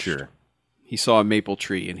crashed. Sure. He saw a maple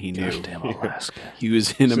tree and he knew. Goddamn Alaska. He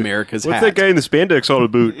was in America's What's hat. that guy in the spandex on the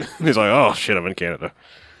boot? He's like, oh, shit, I'm in Canada.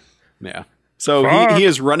 Yeah. So he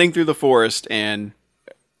is running through the forest, and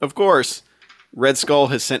of course, Red Skull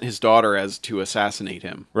has sent his daughter as to assassinate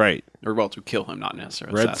him. Right. Or, to kill him, not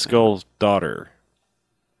necessarily Red Skull's daughter.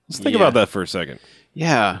 Let's think about that for a second.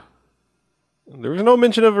 Yeah. There was no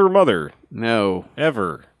mention of her mother. No.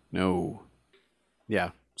 Ever. No.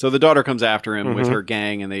 Yeah. So the daughter comes after him with her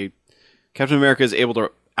gang, and Captain America is able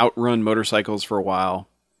to outrun motorcycles for a while.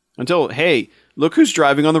 Until, hey, look who's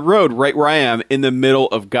driving on the road right where I am in the middle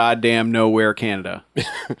of goddamn nowhere, Canada.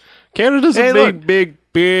 Canada's a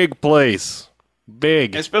big place.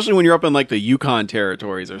 Big. Especially when you're up in like the Yukon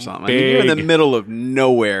territories or something. I mean, you're in the middle of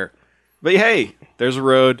nowhere. But hey, there's a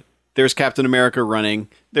road. There's Captain America running.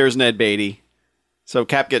 There's Ned Beatty. So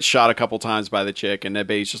Cap gets shot a couple times by the chick, and Ned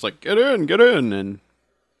Beatty's just like, get in. And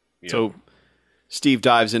so Steve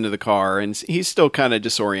dives into the car, and he's still kind of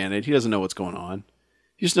disoriented. He doesn't know what's going on.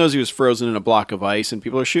 He just knows he was frozen in a block of ice, and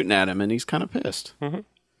people are shooting at him, and he's kind of pissed. Mm-hmm.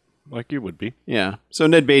 Like you would be. Yeah. So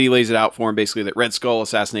Ned Beatty lays it out for him, basically, that Red Skull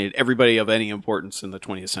assassinated everybody of any importance in the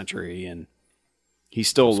 20th century, and he's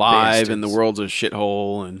still alive, and the world's a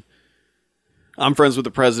shithole, and I'm friends with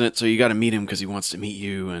the president, so you got to meet him because he wants to meet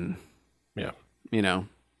you, and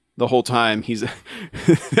the whole time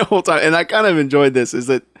and I kind of enjoyed this, is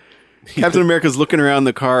that Captain America's looking around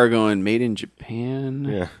the car going, made in Japan?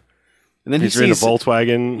 Yeah. And then he's in a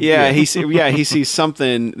Volkswagen. Yeah, he sees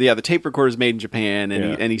something. Yeah, the tape recorder's made in Japan,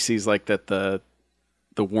 and he sees like that the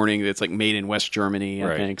warning that's like made in West Germany.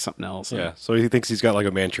 I think something else. Yeah, so he thinks he's got like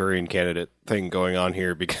a Manchurian candidate thing going on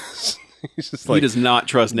here because he's just like, he does not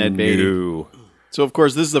trust Ned Beatty. No. So of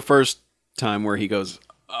course this is the first time where he goes,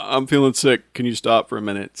 I'm feeling sick. Can you stop for a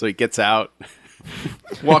minute? So he gets out,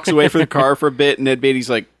 walks away from the car for a bit, and Ned Beatty's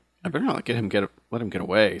like, I better not let him get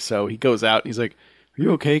away. So he goes out and he's like, are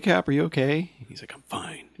you okay, Cap? Are you okay? And he's like, I'm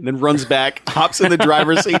fine. And then runs back, hops in the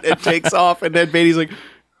driver's seat, and takes off. And Ned Beatty's like,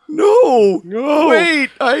 no, wait,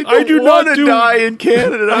 I do not want to die in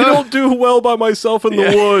Canada. I don't do well by myself in the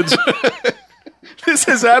woods. This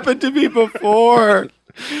has happened to me before.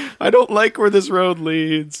 I don't like where this road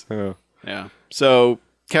leads. Yeah. So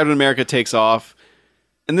Captain America takes off.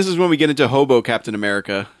 And this is when we get into Hobo Captain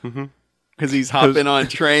America. Because he's hopping on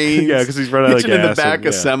trains. Yeah, because he's running out of gas. In the back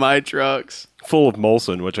of semi-trucks. Full of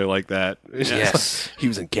Molson, which I like that. Yes. He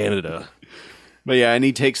was in Canada. But yeah, and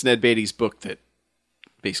he takes Ned Beatty's book that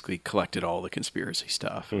basically collected all the conspiracy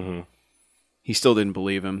stuff. He still didn't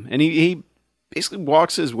believe him. And he basically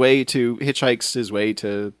hitchhikes his way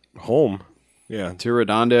to... home. Yeah. To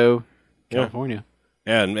Redondo, California.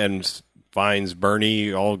 Yeah, and finds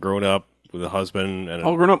Bernie all grown up with a husband. And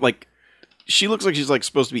all grown up, like she looks like she's like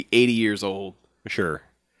supposed to be 80 years old. Sure.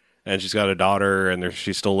 And she's got a daughter, and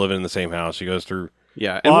she's still living in the same house. She goes through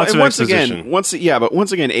Yeah, lots and of once exposition. again,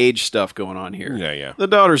 once again, age stuff going on here. Yeah. The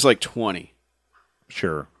daughter's like 20,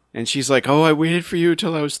 Sure. and she's like, "Oh, I waited for you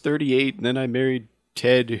till I was 38, and then I married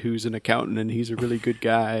Ted, who's an accountant, and he's a really good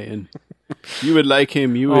guy, and you would like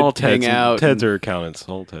him. You would hang out." Teds are accountants.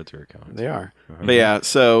 All Teds are accountants. They are. But yeah,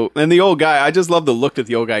 so, and the old guy, I just love the look that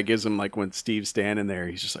the old guy gives him, like when Steve's standing there,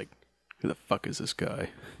 he's just like, "Who the fuck is this guy?"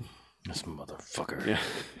 This motherfucker. Yeah.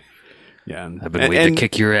 Yeah. I've been waiting to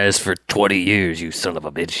kick your ass for 20 years, you son of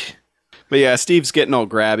a bitch. But yeah, Steve's getting all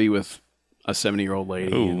grabby with a 70-year-old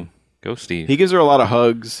lady. Ooh, and go Steve. he gives her a lot of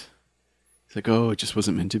hugs. He's like, "Oh, it just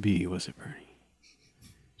wasn't meant to be, was it, Bernie?"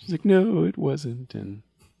 She's like, "No, it wasn't." And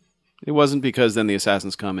it wasn't, because then the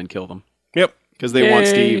assassins come and kill them. Yep. Because they want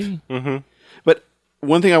Steve. Mm-hmm. But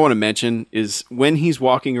one thing I want to mention is when he's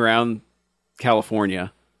walking around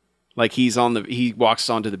California, like he walks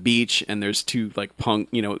onto the beach, and there's two like punk,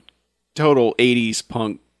 total 80s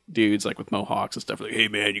punk dudes like with mohawks and stuff. Like, "Hey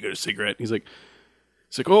man, you got a cigarette?" He's like,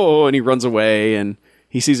 "Oh," and he runs away, and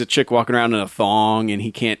he sees a chick walking around in a thong, and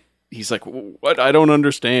he's like, "What? I don't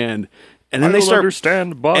understand." And then they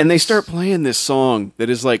start playing this song that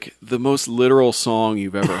is like the most literal song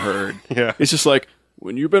you've ever heard. Yeah. It's just like,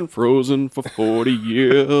 "When you've been frozen for 40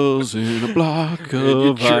 years in a block of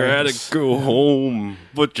You try ice." to go home,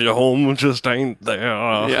 but your home just ain't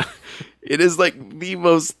there. Yeah. It is like the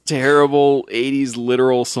most terrible 80s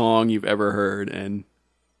literal song you've ever heard. And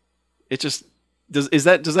it just, does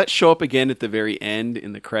that show up again at the very end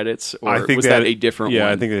in the credits? Or was that a different one? Yeah,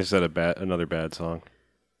 I think they said another bad song.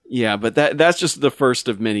 Yeah, but that's just the first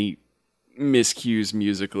of many miscues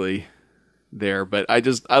musically there. But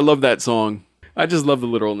I love that song. I just love the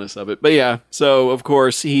literalness of it. But yeah, so of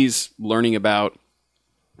course he's learning about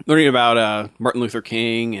Martin Luther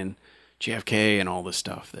King and JFK and all this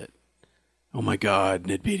stuff that, "Oh my God,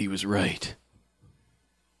 Ned Beatty was right.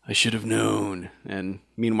 I should have known." And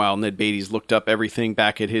meanwhile, Ned Beatty's looked up everything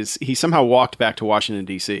he somehow walked back to Washington,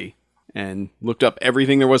 D.C. and looked up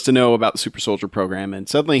everything there was to know about the Super Soldier program. And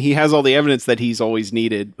suddenly he has all the evidence that he's always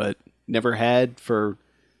needed, but never had for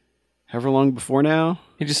however long before now.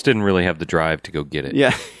 He just didn't really have the drive to go get it.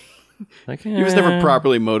 Yeah. Like, He was never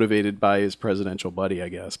properly motivated by his presidential buddy, I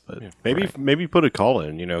guess. But Maybe put a call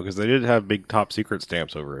in, because they did have big top secret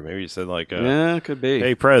stamps over it. Maybe he said like, yeah, it could be.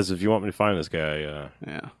 "Hey, Prez, if you want me to find this guy,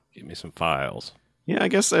 Yeah. give me some files." Yeah, I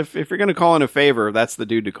guess if you're going to call in a favor, that's the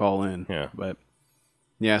dude to call in. Yeah. But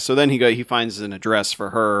yeah, so then he finds an address for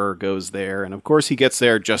her, goes there, and of course he gets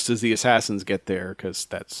there just as the assassins get there, because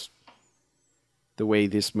that's the way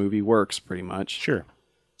this movie works, pretty much. Sure.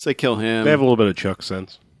 So they kill him. They have a little bit of Chuck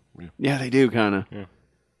sense. Yeah, they do, kind of. Yeah.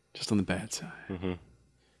 Just on the bad side. Mm-hmm.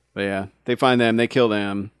 But yeah, they find them, they kill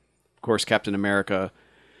them. Of course, Captain America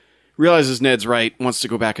realizes Ned's right, wants to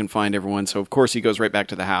go back and find everyone, so of course he goes right back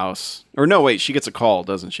to the house. Or no, wait, she gets a call,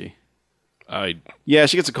 doesn't she? Yeah,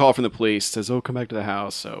 she gets a call from the police, says, "Oh, come back to the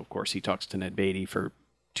house." So, of course, he talks to Ned Beatty for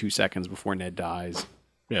 2 seconds before Ned dies.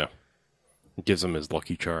 Yeah. Gives him his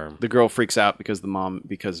lucky charm. The girl freaks out because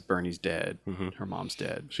Bernie's dead. Mm-hmm. Her mom's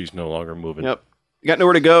dead. She's no longer moving. Yep. Got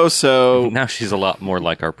nowhere to go, so... Now she's a lot more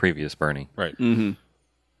like our previous Bernie. Right.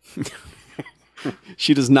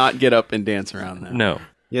 She does not get up and dance around now. No.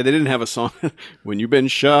 Yeah, they didn't have a song. "When you've been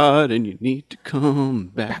shot and you need to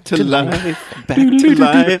come back to life. Back to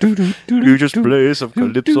life. You just play some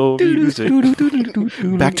calypso music.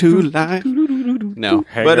 Back to life." No.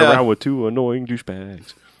 Hang around with 2 annoying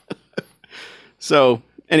douchebags. So,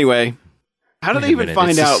 anyway, how do Wait they a even minute, find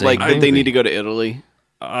it's the out same like that they movie. need to go to Italy?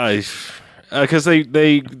 Because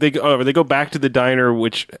they go back to the diner,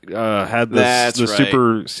 which had That's the right.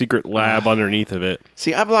 super secret lab underneath of it.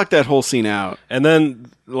 See, I blocked that whole scene out. And then,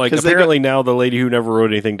 like, 'Cause they apparently now the lady who never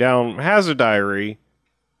wrote anything down has a diary,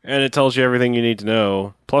 and it tells you everything you need to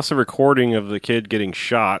know, plus a recording of the kid getting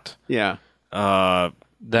shot. Yeah.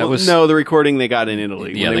 The recording they got in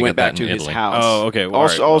Italy Yeah, when they they went got back that to in his Italy. house. Oh, okay.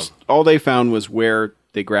 Well, All they found was where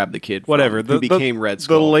they grabbed the kid from, Whatever. who became Red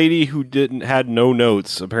Skull. The lady who had no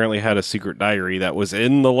notes apparently had a secret diary that was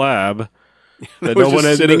in the lab. That was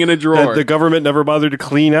just sitting in a drawer. That the government never bothered to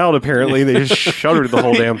clean out. Apparently, they just shuttered the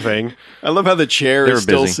whole damn thing. I love how the chair They is were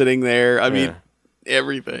still busy. sitting there. I mean, Yeah.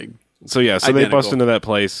 everything. So yeah, so they Identical. bust into that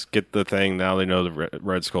place, get the thing. Now they know the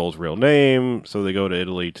Red Skull's real name, so they go to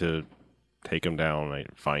Italy to take him down,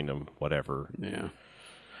 find him, whatever. Yeah,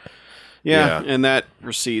 Yeah. and that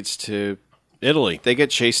proceeds to... Italy. They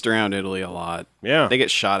get chased around Italy a lot. Yeah. They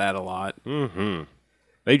get shot at a lot.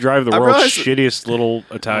 They drive the I world's realized- shittiest little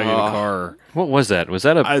Italian car. What was that? Was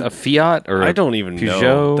that a Fiat or I don't even Peugeot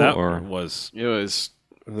know. That or was... It was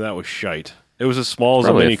That was shite. It was as small as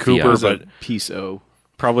Probably a a Mini Fiat. Cooper, It was but a piece O.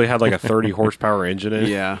 probably had like a 30 horsepower engine in it.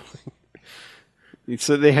 Yeah.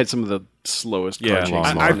 So they had some of the slowest car Yeah. chases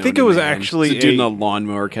I known think to it was man. actually It's a dude in a- a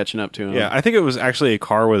lawnmower catching up to him. Yeah, I think it was actually a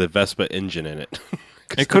car with a Vespa engine in it.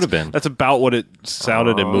 It could have been. That's about what it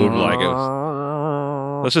sounded and moved like. It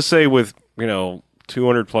was, let's just say with,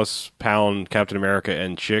 200 plus pound Captain America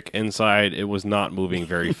and Chick inside, it was not moving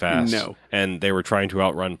very fast. No. And they were trying to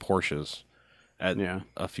outrun Porsches at Yeah.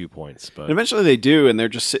 a few points. But And eventually they do, and they're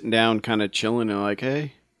just sitting down, kind of chilling, and like,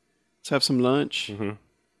 hey, let's have some lunch. Mm-hmm.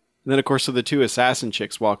 And then, of course, so the two assassin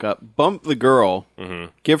chicks walk up, bump the girl,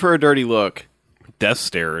 give her a dirty look, Death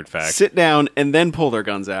Stare, in fact. sit down, and then pull their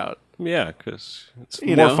guns out. Yeah, because it's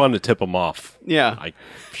You more know? fun to tip them off. Yeah,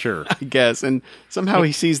 Sure. I guess. And somehow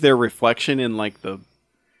he sees their reflection in, like, the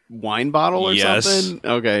wine bottle or Yes. something.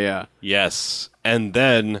 Okay, yeah. Yes. And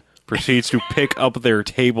then proceeds to pick up their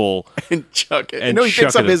table. And chuck it. And No, he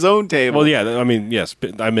picks chuck up it. his own table. Well, yeah, I mean, yes.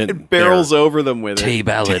 I meant and barrels over them with it.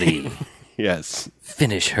 Tabality. Yes.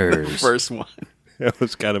 Finish hers. First one. It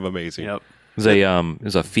was kind of amazing. Yep. It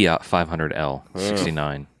was a Fiat 500L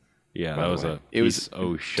 69. Yeah, that was a It was piece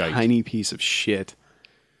of shite. tiny piece of shit.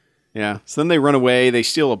 Yeah. So then they run away. They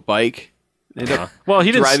steal a bike. They end up Well,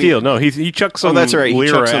 he didn't driving- steal. No, he chucked some Oh, that's right. He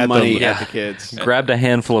lira chucked some at money them. at the kids. Grabbed a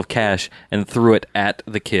handful of cash and threw it at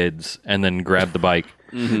the kids, and then grabbed the bike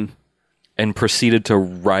and proceeded to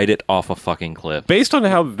ride it off a fucking cliff. Based on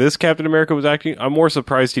how this Captain America was acting, I'm more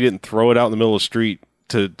surprised he didn't throw it out in the middle of the street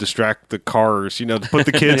to distract the cars, to put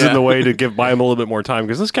the kids in the way to buy him a little bit more time.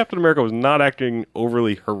 Because this Captain America was not acting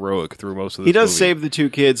overly heroic through most of this He does movie. save the two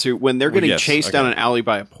kids who, when they're getting yes, chased down okay. an alley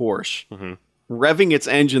by a Porsche, revving its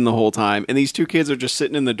engine the whole time, and these two kids are just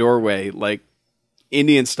sitting in the doorway, like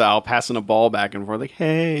Indian style, passing a ball back and forth, like,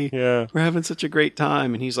 "Hey, Yeah. we're having such a great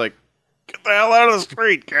time," and he's like, "Get the hell out of the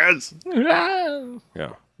street, kids!" Yeah. Yeah.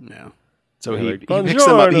 So Yeah, he like, picks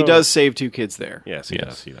them up. He "Buongiorno." does save two kids there. Yes, he Yes.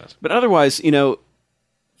 does. He does. But otherwise,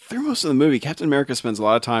 through most of the movie, Captain America spends a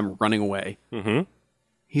lot of time running away. Mm-hmm.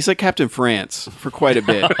 He's like Captain France for quite a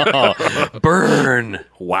bit. Burn!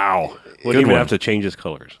 Wow. Wouldn't Good even one. have to change his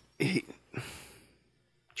colors.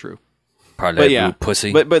 True. Parlez-vous, But yeah,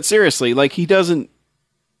 pussy. But seriously, like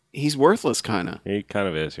he's worthless kind of. He kind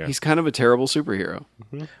of is, yeah. He's kind of a terrible superhero.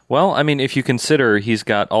 Well, I mean, if you consider he's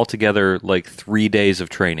got altogether like 3 days of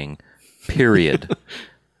training, period.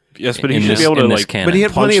 Yes, but he in should this- be able to, in this like, canon. But he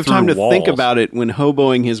had plenty of punch time to through think walls. about it when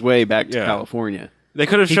hoboing his way back to Yeah. California. They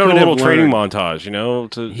could have He shown a could little have training learned.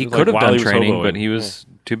 montage, He like, could have while done was training, hoboing. but he was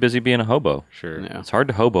too busy being a hobo. Sure. Yeah. It's hard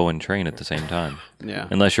to hobo and train at the same time. Yeah.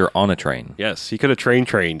 Unless you're on a train. Yes, he could have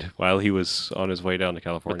trained while he was on his way down to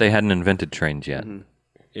California. But they hadn't invented trains yet.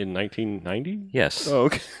 In 1990? Yes. Oh,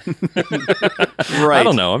 okay. Right. I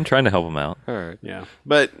don't know. I'm trying to help him out. All right. Yeah.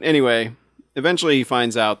 But anyway, eventually he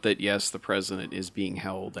finds out that, yes, the president is being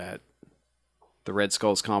held at the Red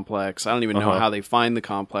Skulls complex. I don't even know how they find the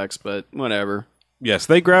complex, but whatever. Yes,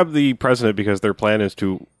 they grab the president because their plan is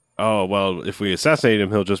to, if we assassinate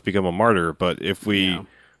him, he'll just become a martyr. But if we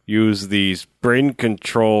use these brain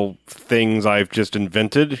control things I've just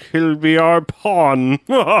invented, he'll be our pawn.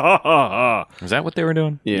 Is that what they were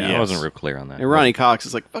doing? Yeah. I Yes. wasn't real clear on that. And Ronnie Cox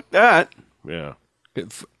is like, fuck that. Yeah.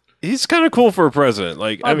 He's kind of cool for a president.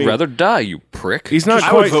 Like, I'd rather die, you prick. he's not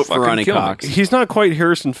I would quite vote for fucking Ronnie kill me. Cox. He's not quite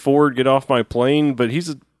Harrison Ford, get off my plane, but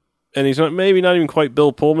he's not maybe not even quite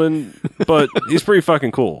Bill Pullman, but he's pretty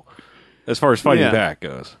fucking cool as far as fighting Yeah. back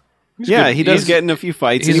goes. Yeah, he does He's- get in a few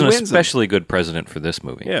fights He's and an he wins them. especially good president for this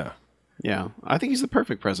movie. Yeah. Yeah, I think he's the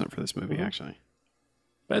perfect president for this movie, actually.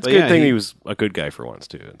 That's But a good yeah, thing he- he was a good guy for once,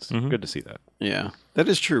 too. It's good to see that. Yeah, that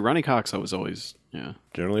is true. Ronnie Cox, I was always,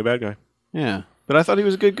 Generally a bad guy. yeah. But I thought he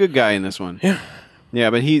was a good guy in this one. Yeah. Yeah,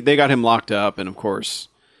 but they got him locked up, and of course,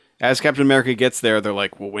 as Captain America gets there, they're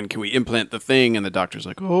like, well, when can we implant the thing? And the doctor's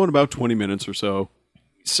like, oh, in about 20 minutes or so.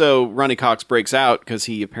 So Ronnie Cox breaks out because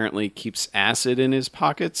he apparently keeps acid in his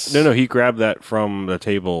pockets. No, he grabbed that from the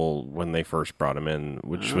table when they first brought him in,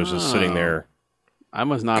 which was just sitting there. I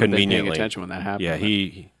must not have been paying Conveniently. attention when that happened. Yeah,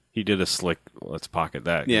 he did a slick, let's pocket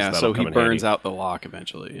that. 'cause Yeah, that'll so he come in burns handy. out the lock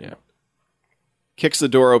eventually. Yeah. Kicks the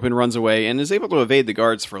door open, runs away, and is able to evade the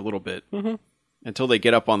guards for a little bit until they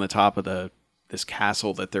get up on the top of this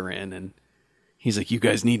castle that they're in, and he's like, "You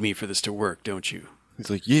guys need me for this to work, don't you?" He's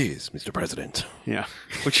like, yes, Mr. President. Yeah,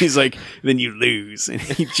 which he's like, "Then you lose," and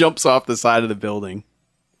he jumps off the side of the building.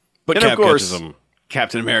 But And of Cap course, catches him.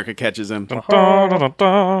 Captain America catches him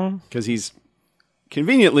Dun-dun-dun-dun. because he's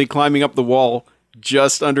conveniently climbing up the wall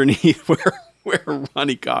just underneath where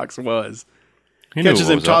Ronnie Cox was. He knew Catches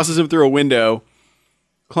what him, was up. tosses him through a window,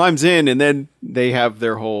 climbs in, and then they have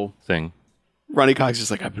their whole Thing. Ronnie Cox is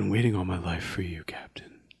like, I've been waiting all my life for you,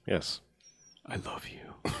 Captain. Yes. I love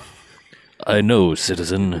you. I know,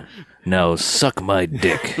 citizen. Now suck my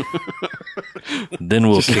dick. Then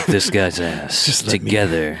we'll kick this guy's ass Just let me-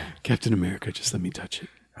 together. Captain America, just let me touch it.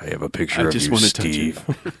 I have a picture I just want to touch it.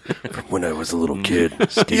 from when I was a little kid.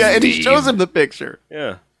 Yeah, and he shows him the picture.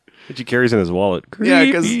 Yeah. Which he carries in his wallet. Yeah,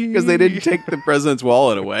 because they didn't take the president's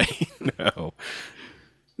wallet away. No.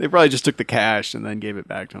 They probably just took the cash and then gave it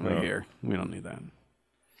back to him. Like, here, we don't need that.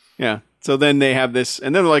 Yeah. So then they have this,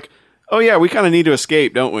 and then they're like, oh yeah, we kind of need to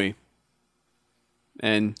escape, don't we?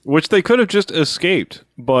 And Which they could have just escaped,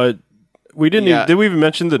 but we didn't. Yeah. Did we even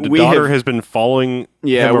mention that the We daughter have- has been following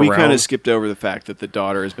yeah, him we around? kind of skipped over the fact that the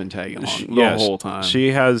daughter has been tagging along the whole time.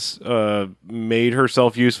 She has made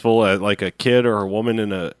herself useful as like a kid or a woman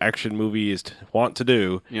in an action movie want to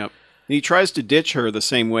do. Yep. And he tries to ditch her the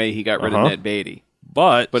same way he got rid of Ned Beatty,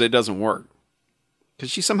 But but it doesn't work because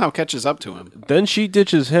she somehow catches up to him then she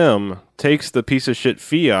ditches him, takes the piece of shit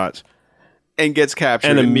Fiat, and gets captured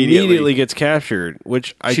and immediately. immediately gets captured.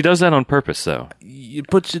 Which She does that on purpose, though.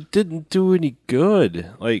 but it didn't do any good.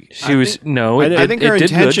 Like She was no. It, I think it her did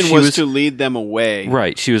good. intention She was to lead them away.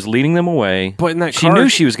 Right, she was leading them away. But in that she car- knew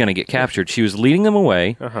she was going to get captured. She was leading them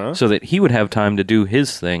away Uh-huh. so that he would have time to do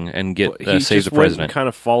his thing and get he save just the went president. and kind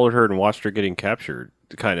of followed her and watched her getting captured.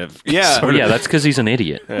 Kind of. Yeah. sort of. Yeah, that's because he's an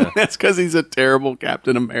idiot. That's because he's a terrible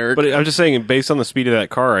Captain America. But I'm just saying, based on the speed of that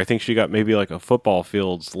car, I think she got maybe like a football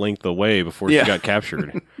field's length away before Yeah. she got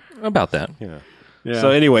captured. About that. Yeah. So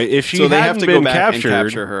anyway, if she so they have hadn't to been go back captured, and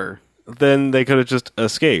capture her. then they could have just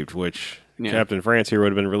escaped, which Yeah. Captain France here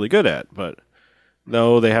would have been really good at. But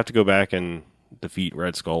no, they have to go back and defeat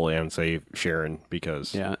Red Skull and save Sharon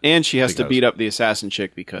because Yeah, and she has to Because- beat up the assassin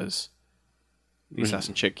chick because the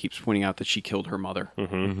assassin chick keeps pointing out that she killed her mother,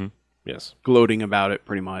 yes, gloating about it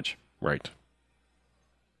pretty much. right.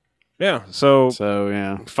 Yeah, so So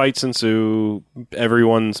yeah, fights ensue.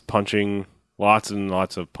 Everyone's punching, lots and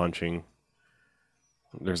lots of punching.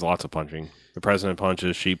 There's lots of punching. The president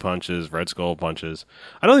punches, she punches, Red Skull punches.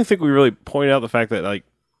 I don't think we really pointed out the fact that like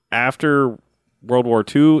after World War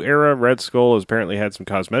II era, Red Skull has apparently had some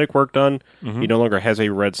cosmetic work done. He no longer has a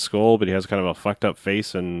red skull, but he has kind of a fucked up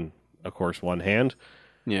face and, of course, one hand.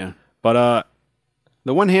 yeah. But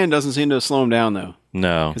The one hand doesn't seem to slow him down though,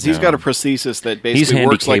 No. because he's got a prosthesis that He's basically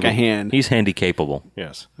handy works like a capable. hand. He's handy capable.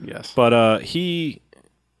 yes, Yes, but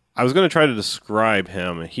I was going to try to describe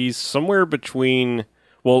him. He's somewhere between.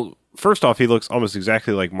 Well, first off, he looks almost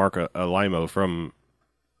exactly like Mark Alimo from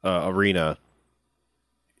Arena.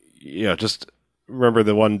 Yeah, just remember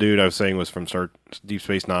the one dude I was saying was from Deep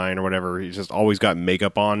Space Nine or whatever. He's just always got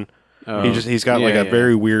makeup on. He's got like a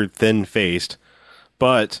very weird thin faced.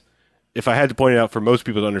 But if I had to point it out for most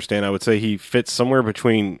people to understand, I would say he fits somewhere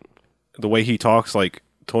between the way he talks like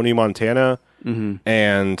Tony Montana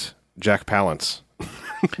and Jack Palance.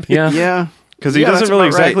 Yeah. yeah. Because he Yeah, doesn't that's really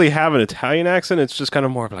about right. exactly have an Italian accent. It's just kind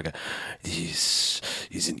of more of like this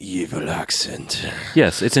is an evil accent.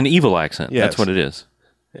 Yes, it's an evil accent. Yes. That's what it is.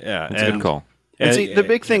 Yeah. It's a good call. And see, the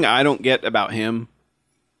big thing I don't get about him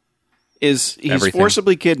is he's Everything.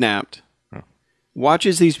 forcibly kidnapped,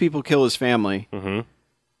 watches these people kill his family, and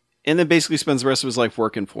then basically spends the rest of his life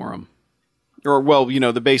working for him. Or, well,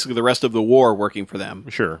 basically the rest of the war working for them.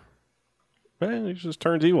 Sure. Well, he just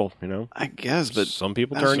turns evil, I guess, but Some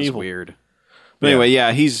people that's turn just evil. weird. But anyway,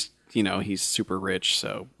 yeah, he's super rich,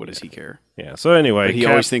 so what does he care? Yeah. So anyway, But he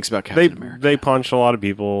always thinks about Captain America. They punch a lot of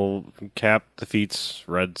people. Cap defeats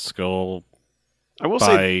Red Skull I will by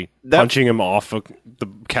say that, punching him off of the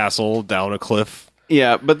castle down a cliff.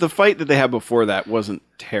 yeah, but the fight that they had before that wasn't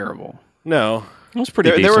terrible. No. It was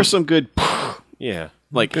pretty There decent. were some good Yeah.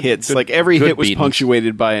 hits. good- like every good hit was beatings.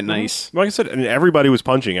 punctuated by a nice. Like I said, and everybody was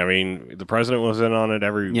punching. I mean, the president was in on it.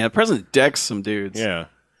 Yeah, the president decks some dudes. Yeah.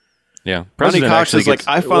 Yeah. Ronnie President Cox actually is like, gets-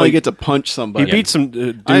 I finally like, get to punch somebody. He beat some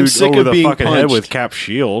dude I'm sick over of the being fucking head punched. with Cap's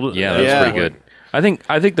shield. Yeah, that's Yeah. pretty good.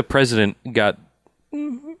 I think the president got.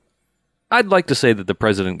 I'd like to say that the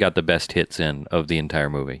president got the best hits in of the entire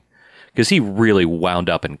movie because he really wound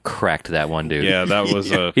up and cracked that one dude. Yeah, that was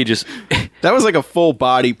He just That was like a full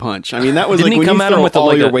body punch. I mean, that was Didn't like he when come you at him throw with all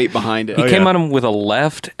like your a- weight behind it. he came yeah. at him with a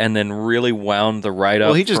left and then really wound the right up.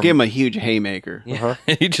 Well, he just from- gave him a huge haymaker.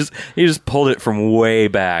 he just pulled it from way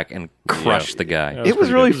back and crushed the guy. Yeah. It was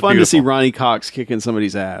pretty really good. It was fun to see beautiful. Ronnie Cox kicking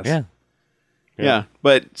somebody's ass. Yeah. Yeah.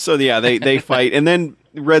 But so yeah, they fight, and then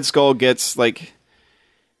Red Skull gets like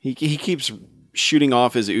he keeps shooting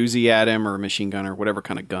off his Uzi at him or a machine gun or whatever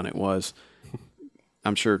kind of gun it was.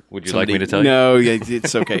 I'm sure. Would you like me to tell you? No, yeah,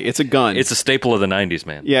 it's okay. It's a gun. It's a staple of the 90s,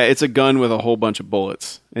 man. Yeah, it's a gun with a whole bunch of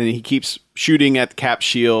bullets, and he keeps shooting at Cap's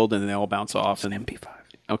shield, and they all bounce off. And MP5.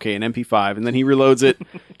 Okay, an MP5, and then he reloads it,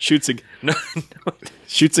 shoots again.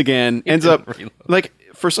 Shoots again. Ends up like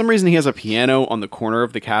for some reason he has a piano on the corner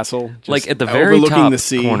of the castle, just Like at the very overlooking top the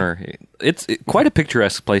sea. corner. It's quite a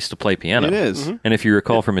picturesque place to play piano. It is. And if you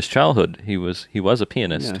recall from his childhood, he was a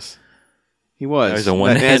pianist. Yes. He was. He's a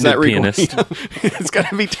one-handed pianist. It's got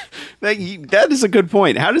to be. That is a good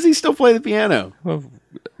point. How does he still play the piano?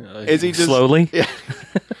 Is he just Slowly? Yeah.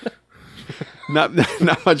 not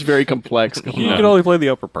much very complex. Going You on. can only play the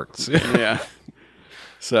upper parts. Yeah.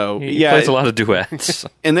 So He yeah, plays a lot of duets.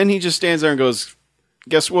 and then he just stands there and goes,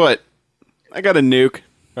 "Guess what? I got a nuke.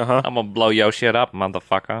 I'm gonna blow your shit up,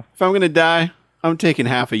 motherfucker. If I'm gonna die, I'm taking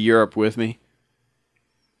half of Europe with me."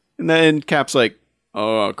 And then Cap's like,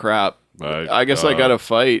 "Oh crap! I guess I gotta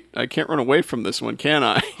fight. I can't run away from this one, can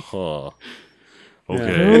I?" Huh.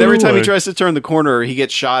 Okay. And every time he tries to turn the corner, he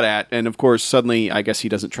gets shot at. And of course, suddenly, I guess he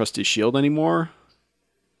doesn't trust his shield anymore.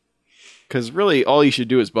 Because really, all he should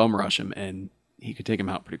do is bum rush him, and he could take him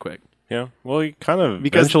out pretty quick. Yeah. Well, he kind of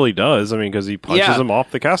Because- eventually does. I mean, because he punches Yeah. him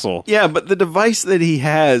off the castle. Yeah, but the device that he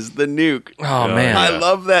has, the nuke, Oh man, I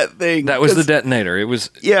love that thing. that was the 'Cause- detonator. It was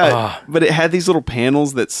but it had these little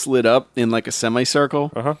panels that slid up in like a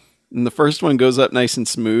semicircle. Uh-huh. And the first one goes up nice and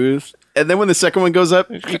smooth. And then when the second one goes up,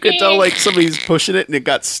 you can tell like somebody's pushing it and it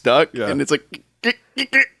got stuck. Yeah. And it's like,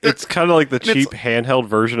 It's kind of like the it's- cheap handheld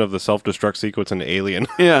version of the self-destruct sequence in Alien.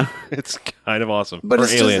 yeah. It's kind of awesome. But or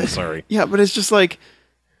it's Alien, just, sorry. Yeah, but it's just like,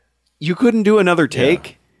 you couldn't do another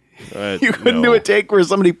take. You couldn't do a take where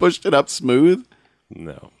somebody pushed it up smooth.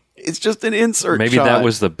 No. It's just an insert maybe shot. that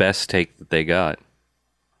was the best take that they got.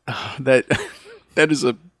 That is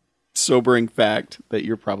a sobering fact that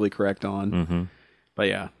you're probably correct on. Mm-hmm. But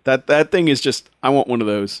yeah, that thing is just, I want one of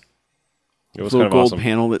those. It was Little kind of gold awesome.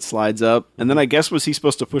 panel that slides up. And then I guess, was he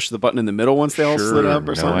supposed to push the button in the middle once they all slid up or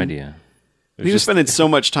No something? idea. He was spending so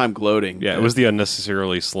much time gloating. Yeah, it was the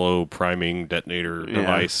unnecessarily slow priming detonator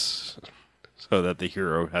device so that the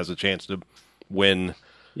hero has a chance to win.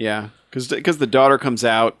 Yeah, because the daughter comes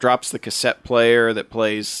out, drops the cassette player that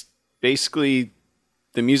plays basically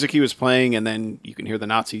the music he was playing, and then you can hear the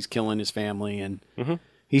Nazis killing his family. And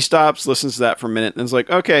he stops, listens to that for a minute, and is like,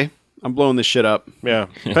 okay, I'm blowing this shit up. Yeah.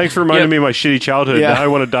 Thanks for reminding me of my shitty childhood. Yeah. Now I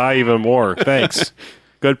want to die even more. Thanks.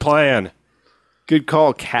 Good plan. Good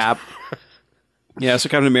call, Cap. Yeah, so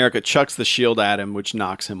Captain America chucks the shield at him, which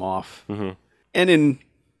knocks him off. And in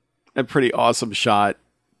a pretty awesome shot,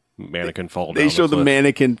 Mannequin fall down. they show the cliff.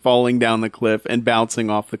 mannequin falling down the cliff and bouncing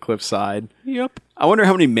off the cliffside. Yep. I wonder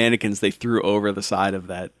how many mannequins they threw over the side of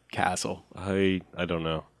that castle. I don't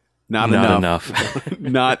know. Not enough.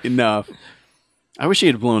 Not enough. I wish he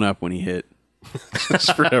had blown up when he hit.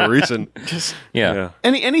 Just for no reason. Yeah.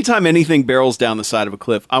 Anytime anything barrels down the side of a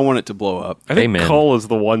cliff, I want it to blow up. I think Amen. Cull is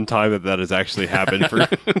the one time that has actually happened for.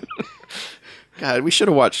 God, we should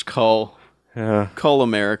have watched Cull. Yeah. Cull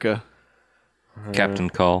America. Captain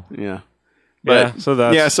Call. Yeah. Yeah, so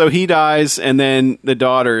that's- yeah, so he dies, and then the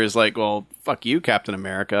daughter is like, "Well, fuck you, Captain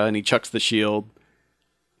America," and he chucks the shield,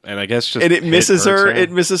 And I guess just and it misses her. hurts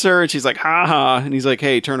It misses her, and she's like, "Ha ha!" And he's like,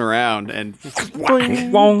 "Hey, turn around!" And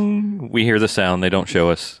Wong. We hear the sound. They don't show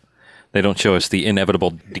us. They don't show us the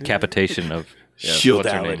inevitable decapitation of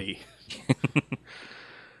shieldality.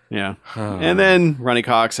 Yeah, and then Ronnie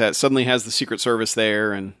Cox suddenly has the Secret Service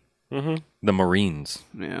there, and the Marines.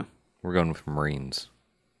 yeah, We're going with Marines.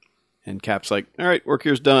 and Cap's like, "All right, work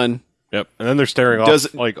here's done." Yep. And then they're staring Does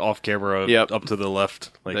off, like off camera, Yep. up to the left.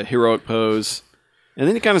 Like, The heroic pose, and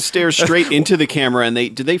then he kind of stares straight into the camera, and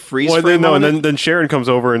did they freeze well, for a then, no, and moment? then Sharon comes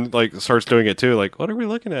over and like starts doing it too. Like, what are we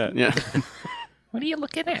looking at? Yeah. What are you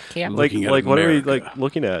looking at, Cap? Like, Looking at what are we America. like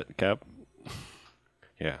looking at, Cap?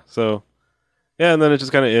 Yeah. So, yeah, and then it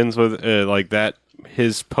just kind of ends with like that.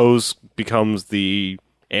 His pose becomes the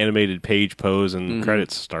animated page pose, and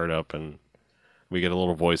credits start up, and we get a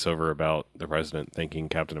little voiceover about the president thanking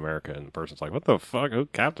Captain America, and the person's like, "What the fuck? Who,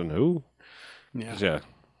 Captain? Who?" Yeah.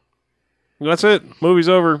 That's it. Movie's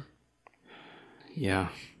over. Yeah.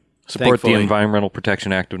 Support Thankfully. the Environmental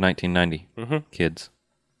Protection Act of 1990. Kids.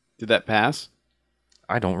 Did that pass?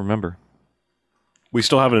 I don't remember. We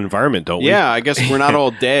still have an environment, don't we? Yeah, I guess we're not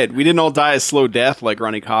all dead. We didn't all die a slow death like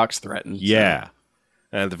Ronnie Cox threatened. so- Yeah.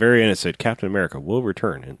 And at the very end, it said Captain America will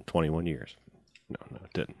return in 21 years. No,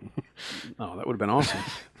 it didn't. Oh, that would have been awesome.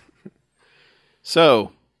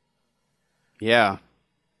 So, yeah,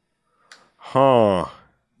 Huh.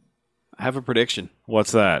 I have a prediction.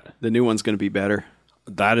 What's that? The new one's going to be better.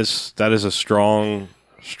 That is a strong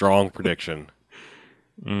prediction.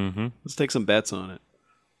 Let's take some bets on it.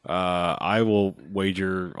 I will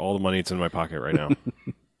wager all the money that's in my pocket right now.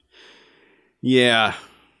 Yeah.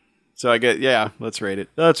 So let's rate it.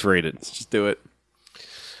 Let's rate it. Let's just do it.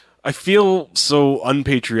 I feel so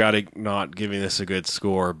unpatriotic not giving this a good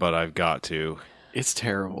score, but I've got to. It's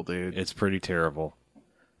terrible, dude. It's pretty terrible.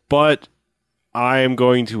 But I am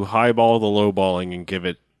going to highball the lowballing and give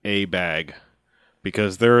it a bag.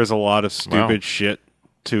 Because there is a lot of stupid shit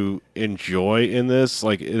to enjoy in this.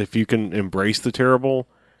 Like, if you can embrace the terrible,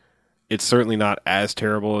 it's certainly not as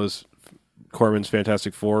terrible as Corman's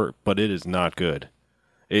Fantastic Four, but it is not good.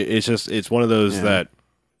 It's one of those that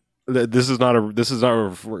this is not a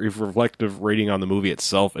reflective rating on the movie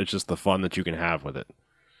itself. It's just the fun that you can have with it.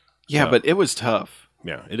 Yeah, but it was tough.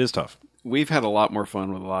 Yeah, it is tough. We've had a lot more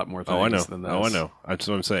fun with a lot more things than this. I know. That's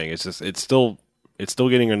what I'm saying. It's still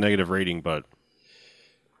getting a negative rating, but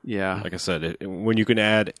yeah, like I said, when you can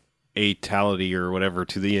add fatality or whatever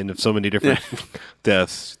to the end of so many different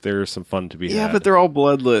deaths, there's some fun to be had. Yeah, but they're all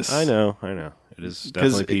bloodless. I know. It is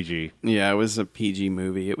definitely PG. It was a PG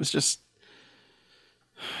movie. It was just,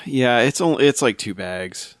 it's like 2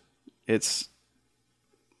 bags.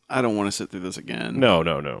 I don't want to sit through this again. No. And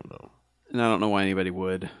I don't know why anybody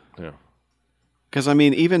would. Yeah. Because, I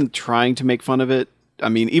mean, even trying to make fun of it, I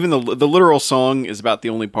mean, even the literal song is about the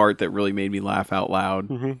only part that really made me laugh out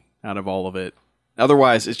loud out of all of it.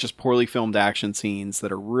 Otherwise, it's just poorly filmed action scenes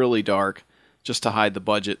that are really dark just to hide the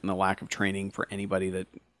budget and the lack of training for anybody that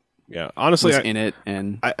honestly, was in it.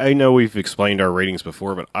 And I know we've explained our ratings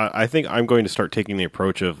before, but I think I'm going to start taking the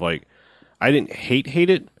approach of, like, I didn't hate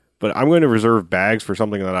it, but I'm going to reserve bags for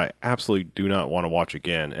something that I absolutely do not want to watch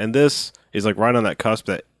again. And this is, like, right on that cusp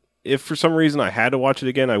that if for some reason I had to watch it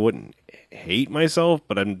again, I wouldn't hate myself,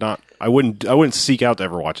 but I wouldn't seek out to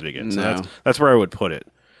ever watch it again. So that's where I would put it.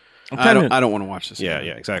 I don't want to watch this again.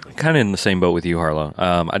 Yeah, exactly. Kind of in the same boat with you, Harlow.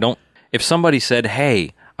 If somebody said,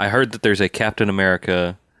 "Hey, I heard that there's a Captain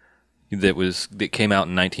America that came out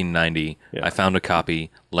in 1990. I found a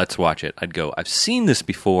copy. Let's watch it." I'd go, "I've seen this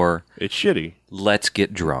before. It's shitty. Let's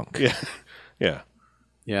get drunk." Yeah.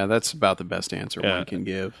 Yeah, that's about the best answer one can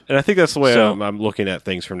give. And I think that's the way I'm looking at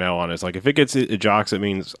things from now on. Is like, if it gets a jocks, it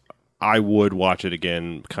means I would watch it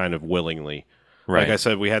again kind of willingly. Right. Like I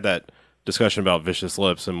said, we had that discussion about Vicious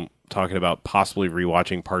Lips and talking about possibly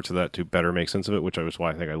rewatching parts of that to better make sense of it, which was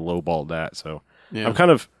why I think I lowballed that. So I'm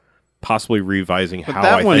kind of possibly revising how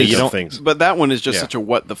I think of things. But that one is just such a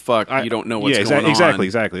what the fuck. You don't know what's going on.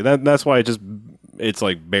 Exactly. That's why it's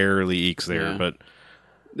like barely ekes there. But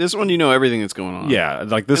this one, you know everything that's going on. Yeah,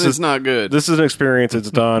 like this is not good. This is an experience.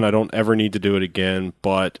 It's done. I don't ever need to do it again.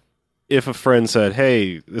 But if a friend said,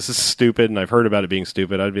 "Hey, this is stupid," and I've heard about it being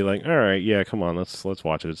stupid, I'd be like, "All right, yeah, come on, let's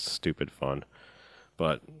watch it. It's stupid fun."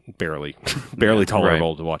 But barely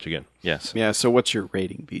tolerable to watch again. Yes. Yeah, so what's your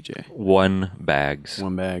rating, BJ? 1 bags.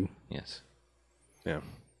 1 bag. Yes. Yeah.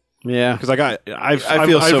 Yeah. Because I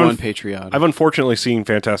feel so unpatriotic. I've unfortunately seen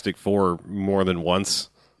Fantastic Four more than once,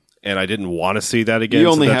 and I didn't want to see that again. You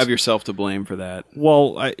only have yourself to blame for that.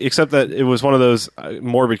 Well, except that it was one of those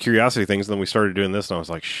morbid curiosity things, and then we started doing this, and I was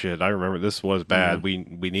like, shit, I remember this was bad. We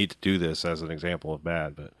need to do this as an example of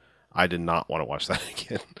bad, but I did not want to watch that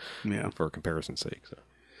again for comparison's sake. So.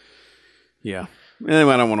 Yeah.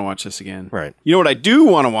 Anyway, I don't want to watch this again. Right. You know what I do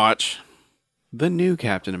want to watch? The new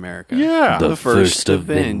Captain America. Yeah. The first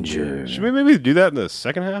Avenger. Should we maybe do that in the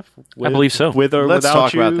second half? I believe so. With or Let's without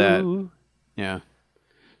talk you? about that. Yeah.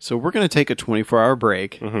 So we're going to take a 24-hour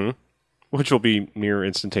break. Which will be near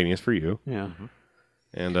instantaneous for you. Yeah.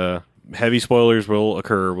 And heavy spoilers will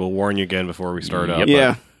occur. We'll warn you again before we start up.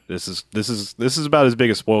 Yeah. This is about as big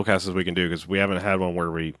a spoilcast as we can do, because we haven't had one where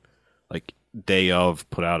we, like, day of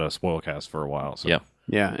put out a spoilcast for a while. So.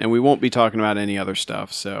 Yeah, and we won't be talking about any other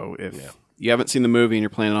stuff. So if you haven't seen the movie and you're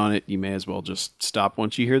planning on it, you may as well just stop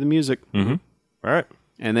once you hear the music. All right.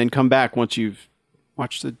 And then come back once you've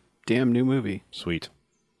watched the damn new movie. Sweet.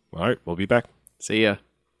 All right, we'll be back. See ya.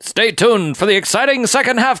 Stay tuned for the exciting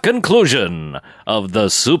second half conclusion of the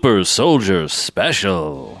Super Soldier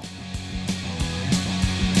Special.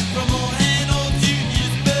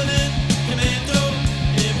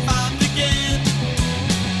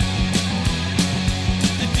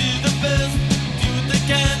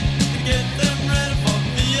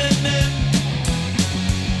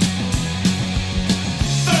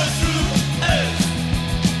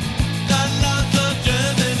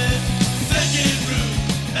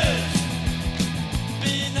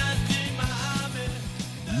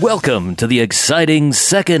 Welcome to the exciting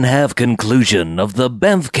second half conclusion of the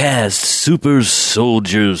Bamfcast Super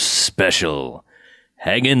Soldiers Special.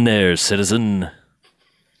 Hang in there, citizen.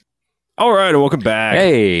 All right, and welcome back.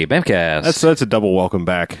 Hey, Bamfcast. That's a double welcome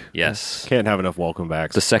back. Yes. Can't have enough welcome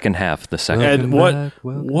backs. The second half. And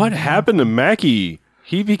what happened to Mackie?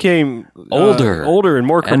 He became older and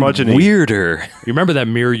more curmudgeon, and weirder. You remember that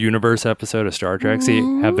Mirror Universe episode of Star Trek? See,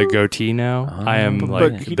 have the goatee now. I am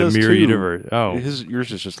like he the does Mirror too. Universe. Oh,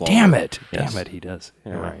 yours is just longer. damn it! Yes. Damn it! He does.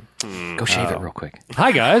 You're right. Go shave it real quick.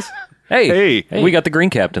 Hi guys. Hey, Hey. we got the Green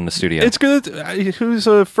Cap in the studio. It's good. Who's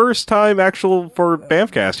a first time for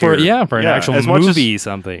Bamfcast here? For an actual as much movie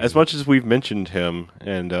something. As much as we've mentioned him,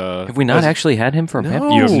 and Have we not actually had him for a No.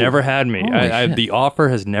 You have never had me. Holy shit. The offer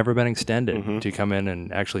has never been extended to come in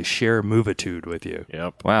and actually share Movitude with you.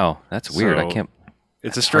 Yep, Wow, that's weird. I So- can't.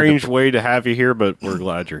 it's a strange way to have you here, but we're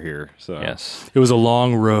glad you're here. So Yes, It was a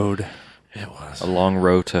long road. a long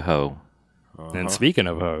row to hoe. And speaking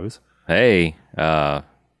of hoes, Hey,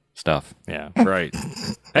 stuff. yeah. right.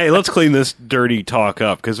 Hey, let's clean this dirty talk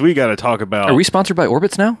up because we got to talk about. Are we sponsored by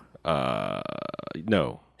Orbitz now?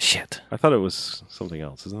 No, Shit. I thought it was something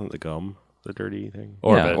else. Isn't it the gum, the dirty thing?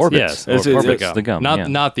 Orbitz. Orbitz. Yes. It's- Orbitz. it's the gum, Not yeah.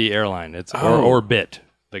 not the airline. It's Oh. Orbit,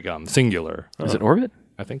 the gum, singular. Is it Orbit?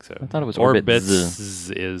 I think so. I thought it was Orbitz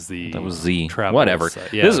Orbitz. is the That was Z. travel Whatever.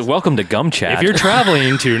 site. This is Yes. welcome to Gum Chat. If you're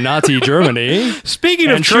traveling to Nazi Germany Speaking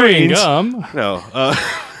and of chewing trains, gum, no,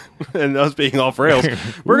 and us being off rails,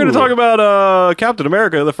 we're going to talk about Captain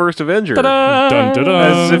America: The First Avenger. dun, dun, dun.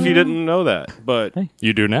 As if you didn't know that, but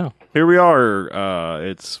You do now. here we are.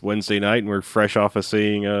 It's Wednesday night, and we're fresh off of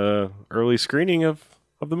seeing early screening of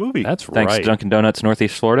the movie. That's Thanks right. to Dunkin' Donuts,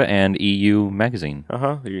 Northeast Florida, and EU Magazine.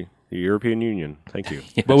 The European Union. Thank you.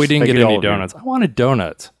 But we didn't Thank get you to all any of you. donuts. I wanted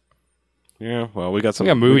donuts. Yeah, well, we got some. We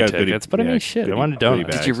got movie goodie- tickets, but I mean, shit, I goodie- wanted goodie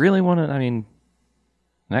donuts. bags. Did you really want to? I mean,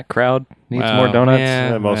 that crowd needs Well, more donuts.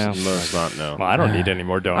 yeah. Most not. No. Well, I don't need any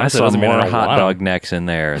more I donuts. It saw doesn't mean more I don't hot want dog 'em. necks in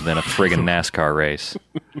there than a friggin' NASCAR race.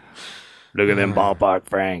 Look at them ballpark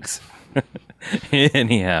Franks.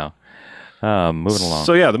 Anyhow, moving along.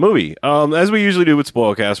 So yeah, the movie. As we usually do with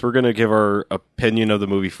Spoilcast, we're going to give our opinion of the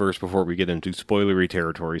movie first before we get into spoilery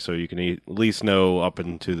territory, so you can at least know up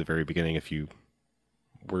into the very beginning if you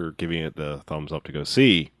were giving it the thumbs up to go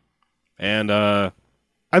see. And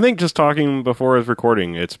I think just talking before I was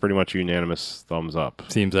recording, it's pretty much unanimous thumbs up.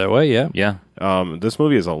 Seems that way, yeah. yeah, This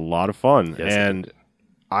movie is a lot of fun, Yes, and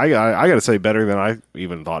I got to say, better than I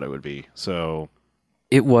even thought it would be. So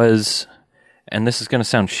it was, and this is going to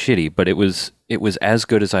sound shitty, but it was as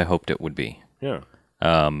good as I hoped it would be. yeah,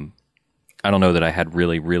 I don't know that I had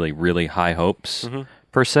really, really, really high hopes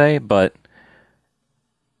per se, but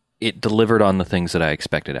it delivered on the things that I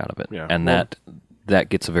expected out of it, Yeah. and that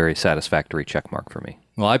gets a very satisfactory check mark for me.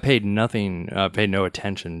 Well, I paid no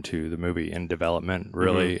attention to the movie in development,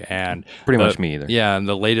 really, and Pretty much me either. Yeah, and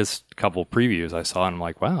the latest couple previews I saw, and I'm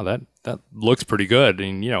like, wow, that looks pretty good.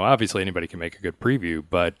 And obviously anybody can make a good preview,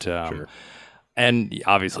 but and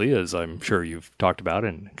obviously, as I'm sure you've talked about,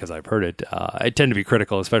 and because I've heard it, I tend to be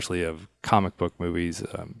critical, especially of comic book movies.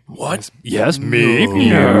 What? Yes, me.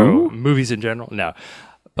 No. Movies in general. No.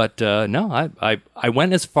 But no, I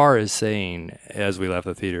went as far as saying, as we left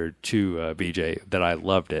the theater to BJ, that I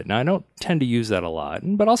loved it. Now, I don't tend to use that a lot,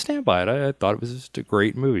 but I'll stand by it. I thought it was just a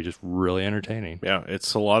great movie, just really entertaining. yeah,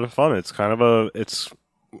 it's a lot of fun. It's kind of it's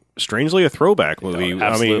strangely a throwback movie.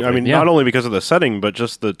 absolutely. I mean, Yeah. not only because of the setting, but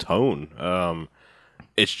just the tone.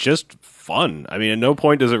 It's just fun. I mean, at no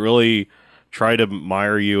point does it really try to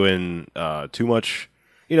mire you in too much.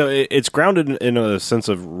 It's grounded in a sense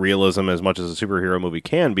of realism as much as a superhero movie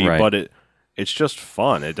can be, Right. but it's just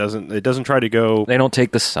fun. It doesn't try to go. They don't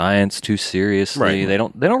take the science too seriously. Right. They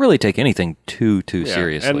don't really take anything too Yeah,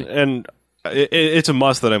 seriously. And it's a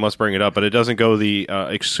must that I must bring it up, but it doesn't go the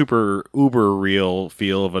super uber real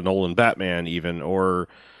feel of a Nolan Batman even, or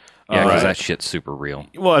yeah, because that shit's super real.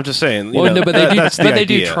 well, I'm just saying. Well, no, but they do. That's the But they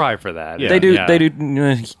do idea. try for that. Yeah. They do. Yeah. They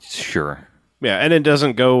do. Sure. Yeah, and it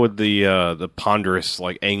doesn't go with the ponderous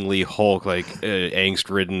like Ang Lee Hulk like angst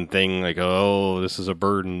ridden thing like, oh, this is a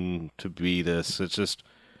burden to be this. It's just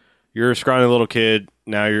you're a scrawny little kid,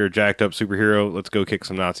 now you're a jacked up superhero. Let's go kick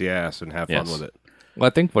some Nazi ass and have fun Yes. with it. Well,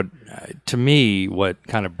 I think to me, what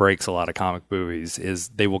kind of breaks a lot of comic movies is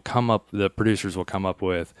the producers will come up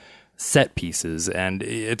with set pieces, and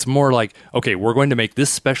it's more like, okay, we're going to make this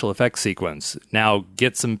special effects sequence. Now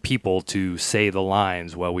get some people to say the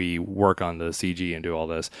lines while we work on the CG and do all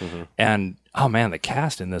this. And oh man, the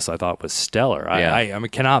cast in this I thought was stellar. Yeah. I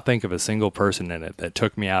cannot think of a single person in it that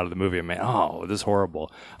took me out of the movie and man, oh, this is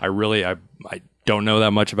horrible. I don't know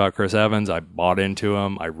that much about Chris Evans. I bought into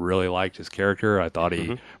him. I really liked his character. I thought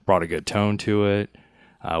he brought a good tone to it.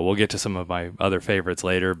 We'll get to some of my other favorites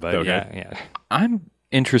later, but Okay. yeah. I'm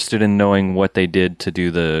interested in knowing what they did to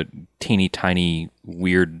do the teeny tiny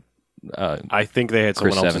weird I think they had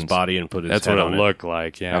someone Chris else's Evans. body and put his That's head what on it it. looked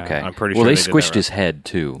like. Yeah. Okay. I'm pretty well, sure they they did squished that his head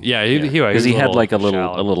too. Yeah, he Because he had like a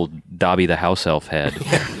shallow. little Dobby the house elf head.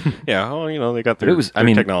 Yeah, well, you know, they got But their, it was- I their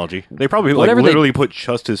mean, technology. They probably whatever they- literally put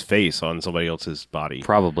just his face on somebody else's body.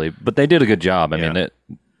 Probably, but they did a good job. I Yeah. mean,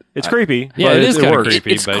 It's creepy. Yeah, but it is kinda works.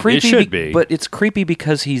 creepy. it's but it creepy. should be. But it's creepy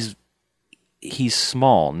because he's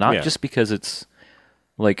small, not Yeah. just because it's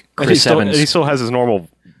like And Chris Evans. he still has his normal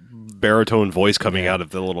baritone voice coming out of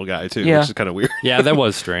the little guy too, Yeah. which is kind of weird. Yeah, that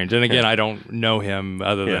was strange. And again, I don't know him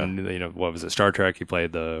other Yeah. than what was it? Star Trek. He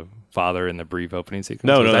played the father in the brief opening sequence.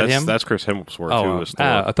 No, Was no, that him? that's Chris Hemsworth. Oh, who was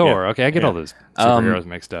Thor. Thor. Yeah. Okay, I get Yeah. all those superheroes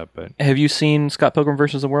mixed up, but Have you seen Scott Pilgrim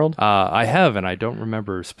versus the World? I have, and I don't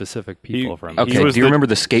remember specific people from. He Okay, was do you the remember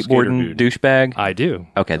the skater skateboarding dude. douchebag? I do.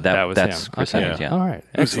 Okay, was that's him. Chris Okay. Evans. Yeah, All right,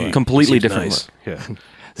 excellent. completely Seems different. nice. Look. Yeah.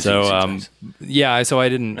 So, yeah, so I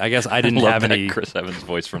didn't. I guess I didn't Love have that any. Chris Evans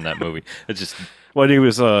voice from that movie. It's just Well, he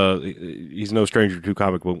was. He's no stranger to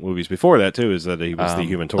comic book movies. Before that, too, is that he was the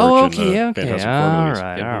Human Torch. Oh, in the okay. Fantastic Four All movies.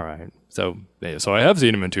 right, Yeah. all right. So I have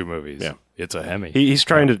seen him in 2 movies. Yeah. It's a Hemi. He's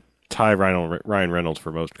trying to tie Ryan Reynolds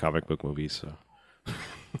for most comic book movies. So.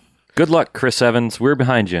 good luck, Chris Evans. We're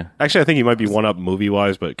behind you. Actually, I think he might be one up movie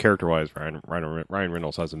wise, but character wise, Ryan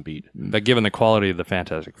Reynolds has him beat. But given the quality of the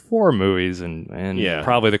Fantastic Four movies and Yeah.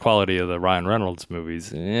 probably the quality of the Ryan Reynolds movies,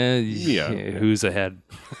 who's ahead?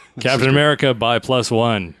 Captain America by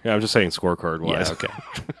 +1. Yeah, I'm just saying scorecard wise. Yeah, okay.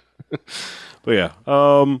 But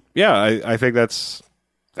I think that's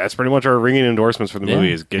pretty much our ringing endorsements for the Yeah.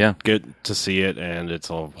 movie. Is Yeah. get to see it, and it's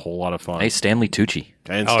a whole lot of fun. Hey, Stanley Tucci.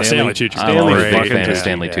 And Stanley Tucci. I'm a Stanley big fucking fan of Tucci,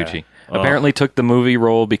 Stanley yeah. Tucci. Apparently took the movie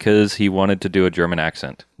role because he wanted to do a German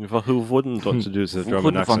accent. Well, who wouldn't want to do the German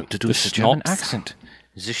Wouldn't accent? want to do the German accent.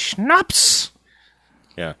 The Schnaps.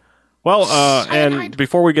 Yeah. Well, and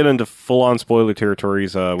before we get into full-on spoiler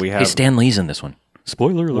territories, we have Hey, Stan Lee's in this one.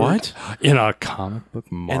 Spoiler alert. what In a comic book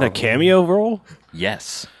in Marvel. a cameo role.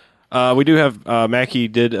 Yes. We do have Mackie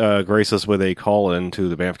did grace us with a call in to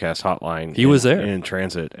the Bamfcast hotline. He was there. in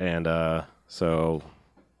transit, and so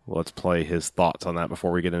let's play his thoughts on that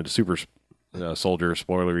before we get into Super Soldier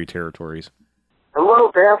spoilery territories.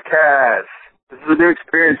 Hello, Bamfcast. This is a new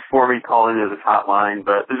experience for me calling into this hotline,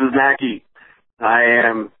 but this is Mackie. I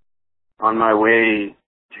am on my way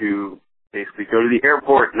to basically go to the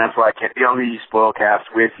airport, and that's why I can't be on the Spoilcast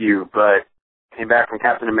with you, but came back from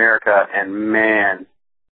Captain America, and man,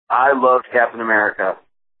 I loved Captain America.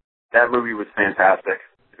 That movie was fantastic.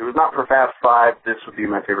 If it was not for Fast 5, this would be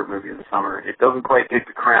my favorite movie of the summer. It doesn't quite take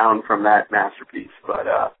the crown from that masterpiece, but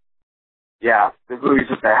yeah, this movie's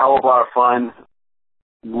just a hell of a lot of fun.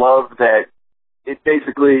 Love that it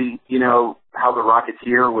basically, how the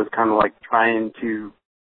Rocketeer was kind of like trying to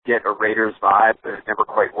get a Raiders vibe, but it never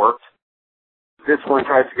quite worked. This one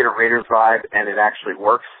tries to get a Raiders vibe, and it actually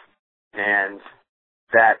works, and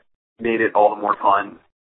that made it all the more fun.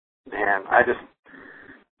 And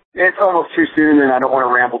it's almost too soon, and I don't want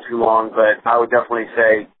to ramble too long, but I would definitely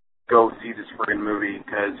say go see this friggin' movie,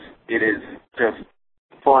 because it is just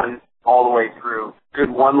fun all the way through. Good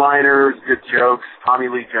one-liners, good jokes. Tommy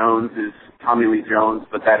Lee Jones is Tommy Lee Jones,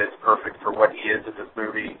 but that is perfect for what he is in this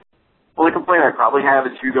movie. Only complaint I probably have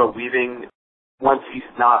is Hugo Weaving. Once he's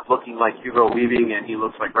not looking like Hugo Weaving and he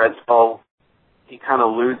looks like Red Skull, he kind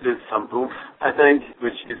of loses some oomph, I think,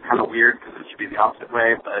 which is kind of weird because it should be the opposite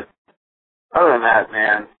way. But other than that,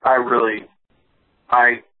 man, I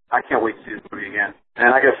can't wait to see this movie again. And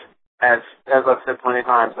I guess, as I've said plenty of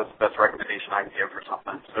times, that's the best recommendation I can give for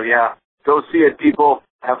something. So yeah, go see it, people.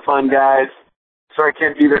 Have fun, guys. Sorry I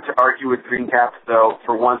can't be there to argue with Green Cap, though.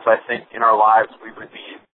 For once, I think in our lives we would be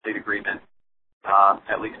in complete agreement.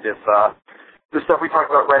 At least if the stuff we talked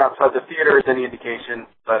about right outside the theater is any indication.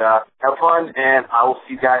 But have fun, and I will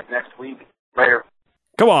see you guys next week. Later.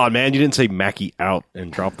 Come on, man! You didn't say Mackie out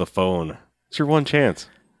and drop the phone. It's your one chance.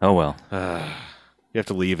 Oh, well. You have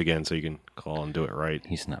to leave again so you can call and do it right.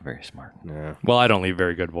 He's not very smart. Yeah, Well, I don't leave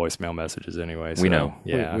very good voicemail messages anyway. So, We know.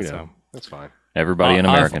 Yeah, we know. so. That's fine. Everybody in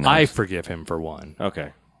America knows. I forgive him for one.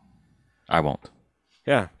 Okay. I won't.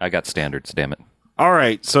 Yeah. I got standards, damn it. All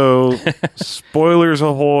right. So, spoilers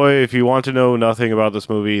ahoy! If you want to know nothing about this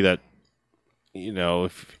movie, that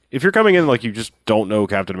if you're coming in like you just don't know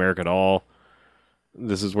Captain America at all,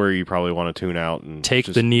 this is where you probably want to tune out and Take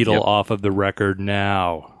just, the needle Yep. off of the record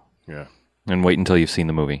now. Yeah. And wait until you've seen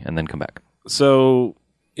the movie and then come back. So,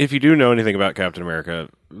 if you do know anything about Captain America,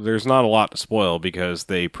 there's not a lot to spoil because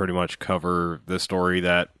they pretty much cover the story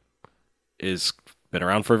that is been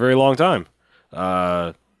around for a very long time.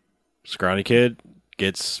 Scrawny Kid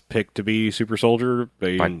gets picked to be super soldier.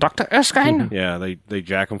 By Dr. Erskine? Yeah, they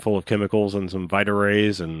jack him full of chemicals and some Vita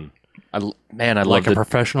Rays, and I like love a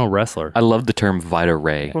professional wrestler. I love the term Vita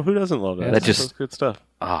Ray. Well, who doesn't love that? That just- That's good stuff.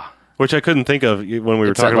 Which I couldn't think of when we were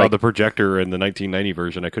It's talking that, about like- the projector in the 1990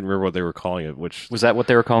 version. I couldn't remember what they were calling it. Which Was that what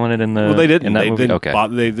they were calling it in the? well, they didn't. In that They movie? didn't. Okay.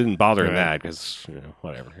 They didn't bother in Right. that because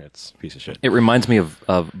whatever. It's a piece of shit. It reminds me of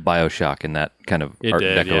BioShock in that kind of It Art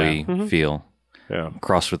did, Deco-y feel, Yeah.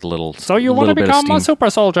 crossed with a little. So you want to little bit of become a steam. super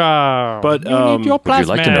soldier? But, you need your Would you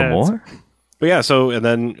like to know plasmids. more? But yeah. So and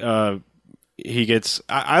then he gets.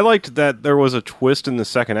 I liked that there was a twist in the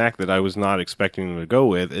second act that I was not expecting him to go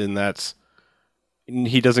with, and that's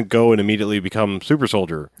he doesn't go and immediately become super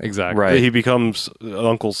soldier. Exactly. Right. He becomes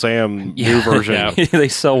Uncle Sam new version. They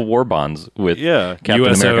sell war bonds with Yeah. Captain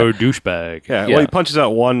USO America. douchebag. Yeah, Yeah. well, he punches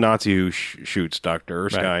out one Nazi who shoots Dr.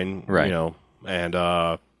 Erskine, Right.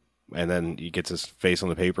 And then he gets his face on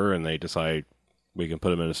the paper, and they decide we can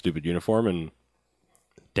put him in a stupid uniform and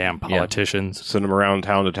Damn politicians. send him around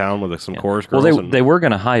town to town with some chorus Well, girls. they were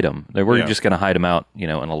going to hide him. They were Yeah. just going to hide him out, in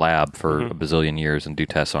a lab for a bazillion years and do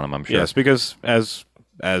tests on him. I'm sure. Yes, because as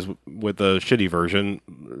with the shitty version,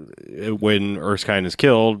 when Erskine is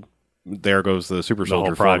killed, there goes the super The whole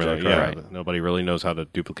soldier project, formula. Yeah, right. nobody really knows how to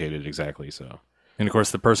duplicate it exactly. So And of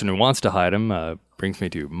course, the person who wants to hide him brings me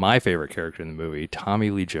to my favorite character in the movie,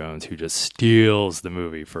 Tommy Lee Jones, who just steals the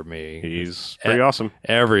movie for me. he's pretty awesome.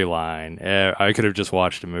 Every line. I could have just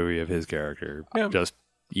watched a movie of his character Yeah. just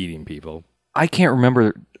eating people. I can't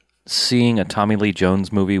remember seeing a Tommy Lee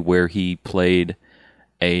Jones movie where he played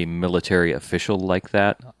a military official like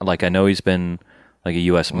that. Like I know he's been like a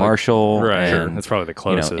U.S. Marshal, Right. and, That's probably the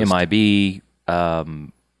closest. MIB.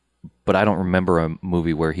 But I don't remember a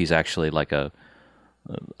movie where he's actually like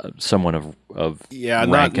someone of Yeah,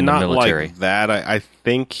 rank in the not military. like that. I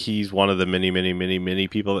think he's one of the many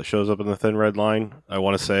people that shows up in the Thin Red Line. I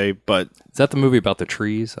want to say, but Is that the movie about the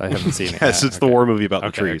trees? I haven't seen it. yes, yet. it's the war movie about the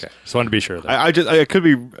trees. Okay. Just wanted to be sure. That. I could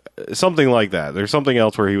be something like that. There's something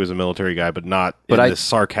else where he was a military guy, but not But in this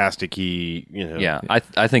sarcastic-y, Yeah,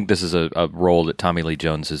 I think this is a role that Tommy Lee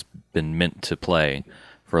Jones has been meant to play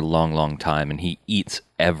for a long, long time, and he eats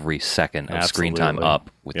every second of screen time Absolutely. up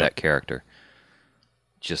with that character.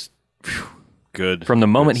 Just good. from the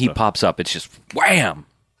moment good he stuff. pops up, it's just wham.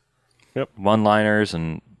 Yep. One-liners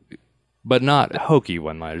and But not hokey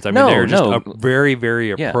one-liners. I mean, No, they're just no. very,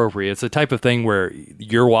 very Yeah. appropriate. It's the type of thing where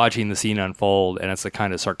you're watching the scene unfold, and it's the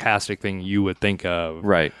kind of sarcastic thing you would think of.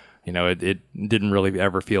 right. It didn't really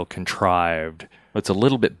ever feel contrived. It's a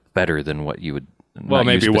little bit better than what you would. Well, not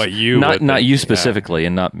maybe you what you not would not think, you yeah. specifically,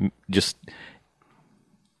 and not just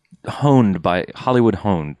honed by Hollywood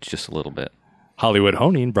honed just a little bit. Hollywood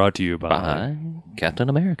Honing brought to you by By Captain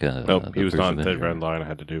America. Nope, he was the not in First the Avenger. Red Line. I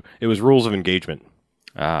had to do. It was Rules of Engagement,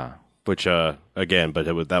 which again, but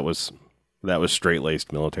that was straight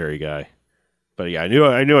laced military guy. But yeah, I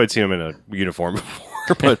knew I'd seen him in a uniform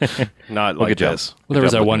before, but not like good job. this. Well, there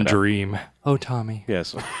was job that looking one it up. dream. Oh, Tommy.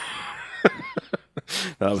 Yes.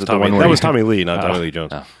 That was the Tommy. one where That you- was Tommy Lee, not Tommy Lee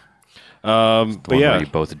Jones. Oh. But One yeah, where you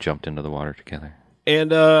both jumped into the water together.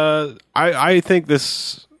 and I think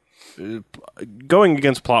this going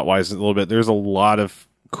against plot wise a little bit. There's a lot of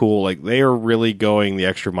cool. Like they are really going the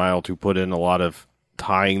extra mile to put in a lot of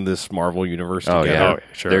tying this Marvel universe Oh together.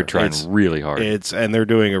 yeah, sure. They're trying It's- really hard. And they're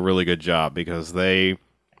doing a really good job because they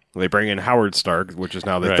bring in Howard Stark, which is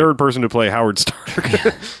now the Right. third person to play Howard Stark.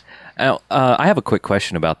 Now, I have a quick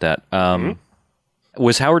question about that.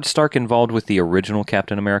 Was Howard Stark involved with the original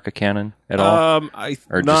Captain America canon at all?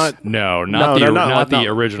 Or not. No, No, not the not-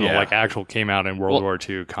 original, yeah. like actual came out in World War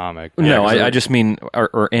II comic. No, Yeah, I just mean,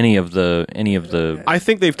 or any of the. I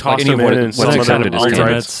think they've tossed any him of what- in what's some of accepted the as canon. rewrites.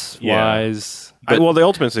 Ultimates Yeah. wise. Well, the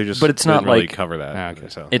Ultimates they just but it's not didn't really like- cover that. Okay.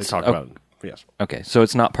 So It's- they talk oh. about yes. Okay, so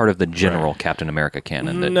it's not part of the general Captain America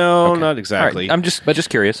canon. No, okay. not All right, exactly. I'm just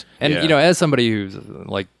curious. And Yeah. as somebody who's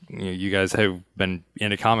like you guys have been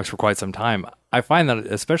into comics for quite some time, I find that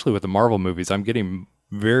especially with the Marvel movies, I'm getting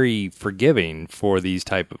very forgiving for these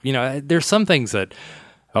type of there's some things that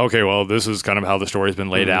okay, well, this is kind of how the story's been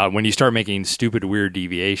laid out. When you start making stupid, weird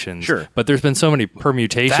deviations, Sure. But there's been so many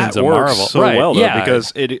permutations That of works Marvel, so right? well though, yeah,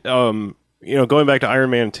 because it going back to Iron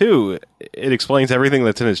Man 2, it explains everything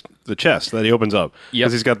that's in the chest that he opens up. Yep.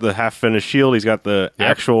 Because he's got the half-finished shield, he's got the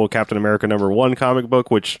actual Captain America #1 comic book,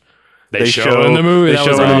 which They show in the movie. They That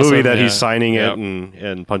show was in the movie awesome, that yeah. he's signing Yep. it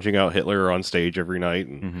and punching out Hitler on stage every night,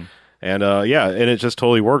 and and it just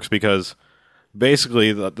totally works because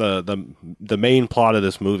basically the main plot of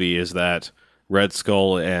this movie is that Red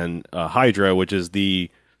Skull and Hydra, which is the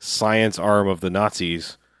science arm of the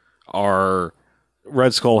Nazis, are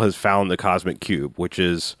Red Skull has found the Cosmic Cube, which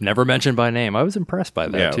is Never mentioned by name. I was impressed by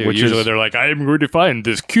that Yeah, too. which Usually is- they're like, "I'm going to find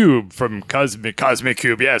this cube from Cosmic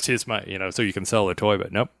Cube." Yes, it's my, so you can sell a toy,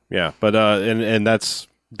 but nope. yeah, but and that's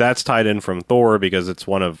tied in from Thor because it's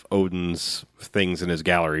one of Odin's things in his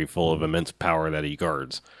gallery full of immense power that he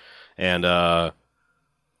guards, and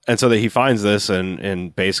so that he finds this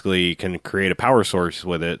and basically can create a power source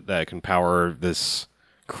with it that can power this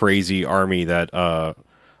crazy army that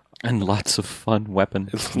And lots of fun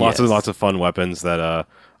weapons. lots of fun weapons that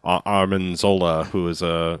Armin Zola, who is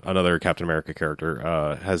another Captain America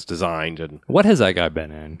character, has designed, and What has that guy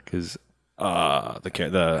been in? Because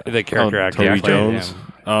the character actor Toby played Jones.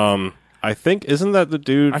 I think isn't that the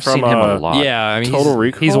dude I've from seen him a lot. yeah, I mean, Total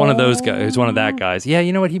he's Recall? one of those guys. He's one of that guys. Yeah,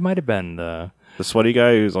 you know what? He might have been the. the sweaty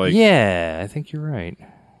guy who's like Yeah, I think you're right.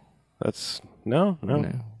 that's no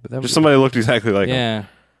But that was just somebody who looked exactly like him.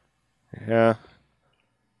 Yeah,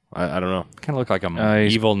 I don't know. kind of looked like a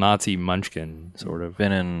evil Nazi munchkin, sort of.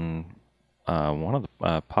 Been in one of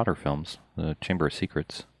the Potter films, The Chamber of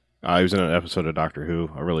Secrets. He was in an episode of Doctor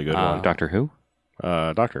Who, a really good one. Doctor Who?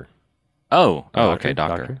 Doctor. Okay,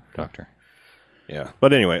 Doctor. Yeah,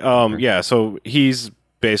 but anyway, yeah. So he's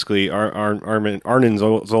basically Arnim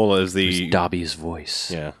Zola is the Dobby's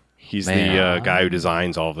voice. yeah. He's Man. the guy who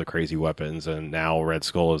designs all of the crazy weapons, and now Red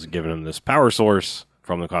Skull has given him this power source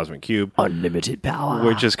from the Cosmic Cube, Unlimited power.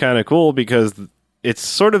 which is kind of cool because it's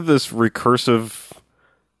sort of this recursive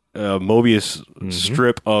Mobius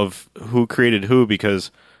strip of who created who, because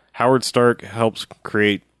Howard Stark helps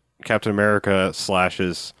create Captain America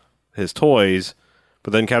 / his toys,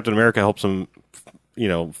 but then Captain America helps him,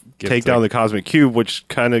 take down the Cosmic Cube, which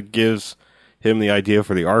kind of gives him the idea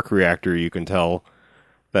for the arc reactor. You can tell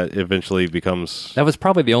that eventually becomes. That was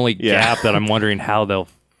probably the only Yeah. gap that I'm wondering how they'll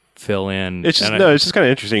fill in. It's just And it's just kind of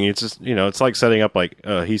interesting. It's just it's like setting up like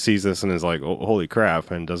he sees this and is like, oh, holy crap,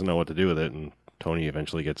 and doesn't know what to do with it, and Tony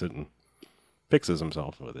eventually gets it and fixes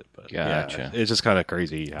himself with it. But Gotcha. yeah, it's just kind of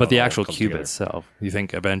crazy. How But the it all actual comes cube together. itself, you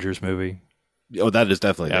think Avengers movie? Oh, that is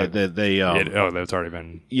definitely Yeah. they That's already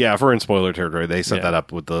been. yeah. If we're in spoiler territory, they set Yeah. that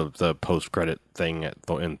up with the post credit thing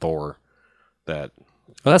in Thor. That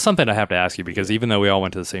Well, that's something I have to ask you, because even though we all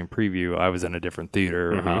went to the same preview, I was in a different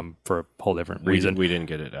theater for a whole different reason. we didn't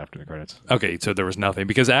get it after the credits. Okay, so there was nothing,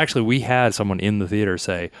 because actually we had someone in the theater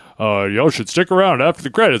say, y'all should stick around after the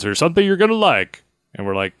credits. There's something you're going to like. And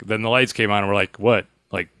we're like, then the lights came on and we're like, what?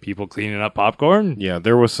 Like people cleaning up popcorn? Yeah,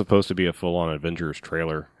 there was supposed to be a full on Avengers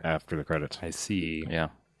trailer after the credits. I see. Yeah.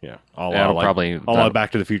 Yeah, That'll probably-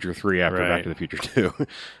 Back to the Future 3 after Right. Back to the Future 2.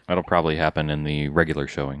 That'll probably happen in the regular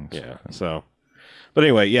showings. Yeah. So, but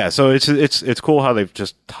anyway, yeah. So it's cool how they've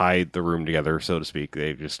just tied the room together, so to speak.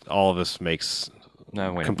 They've just all of this makes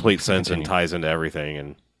No, wait, complete sense and continue. ties into everything,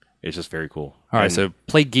 and it's just very cool. All right, And- so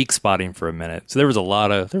play geek spotting for a minute. So there was a lot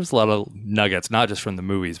of nuggets, not just from the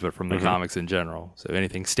movies, but from the comics in general. So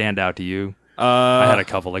anything stand out to you? I had a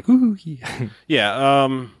couple like, ooh, yeah. yeah.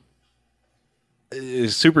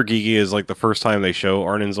 Super geeky is like the first time they show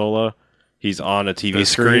Arnim Zola. He's on a TV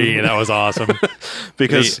screen. That was awesome.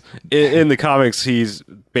 Because in the comics, he's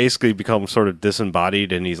basically become sort of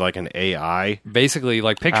disembodied, and he's like an AI. Basically,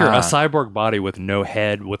 like picture a cyborg body with no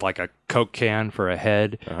head, with like a Coke can for a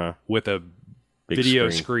head, with a Big video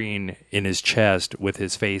screen in his chest, with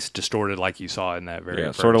his face distorted like you saw in that very Yeah,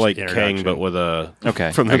 first sort of like introduction. Kang, but with a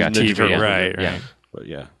Okay, from the I got Ninja you. Turtles. Yeah. Right, Yeah. right. But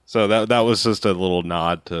yeah, so that was just a little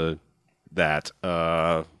nod to that.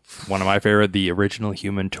 One of my favorite, the original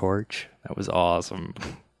Human Torch. That was awesome.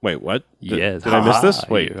 Wait, what? Yes. Did I miss this?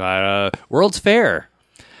 Wait, World's Fair.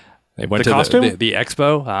 They went The to costume? the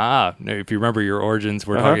expo. No, if you remember your origins,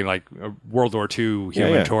 we're talking like World War II.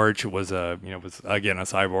 Human yeah. Torch was was again a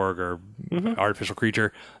cyborg or artificial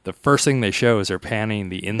creature. The first thing they show is they're panning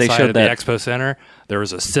the inside showed of the that- expo center. There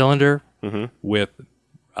was a cylinder with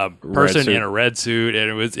a person suit. in a red suit, and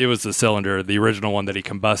it was the cylinder, the original one that he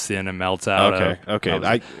combusts in and melts out.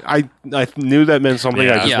 okay. I knew that meant something.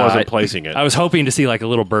 I just Yeah, wasn't placing it. I was hoping to see like a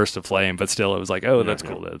little burst of flame, but still, it was like, oh, that's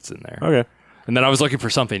cool that it's in there. Okay. And then I was looking for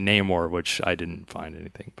something Namor, which I didn't find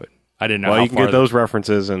anything, but I didn't know Well, how you can far get those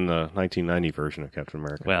references in the 1990 version of Captain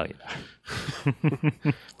America. Well,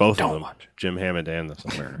 yeah. Both of them. Jim Hammond and the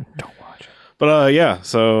Submariner. Don't watch it. But yeah,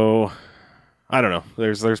 so I don't know.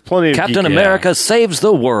 There's plenty of Captain geek- America saves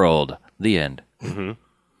the world. The end.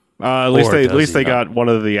 at least Or they does he got one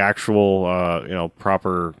of the actual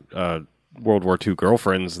proper World War II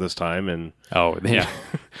girlfriends this time, and Oh, yeah.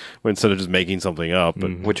 instead of just making something up.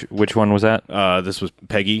 But Which one was that? this was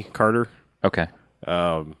Peggy Carter. Okay.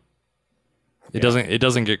 It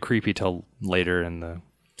doesn't get creepy till later in the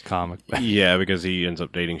comic. Yeah, because he ends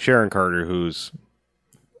up dating Sharon Carter, who's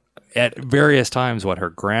at various times what her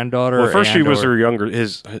granddaughter. Well, first she was and/or-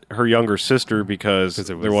 her younger sister because it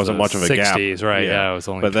was there wasn't the much of a gap. 60s, right? Yeah, it was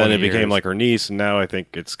only. But then 20 it became years. like her niece, and now I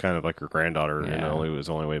think it's kind of like her granddaughter. Yeah. And it was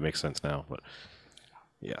the only way it makes sense now. But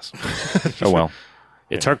yes, Oh well.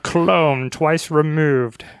 It's her clone twice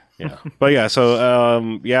removed. yeah. But yeah, so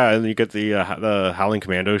and you get the Howling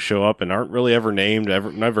Commandos show up and aren't really ever named,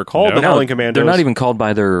 never called the Howling Commandos. They're not even called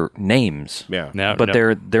by their names. Yeah, No, But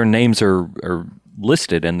their names are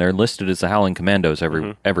listed, and they're listed as the Howling Commandos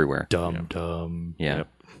everywhere. Dumb. Yeah. Yep.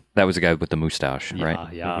 That was a guy with the mustache,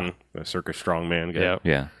 right? Yeah. the Circus Strongman guy. Yep.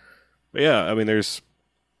 Yeah. But yeah, I mean, there's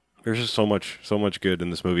just so much good in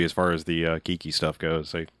this movie as far as the geeky stuff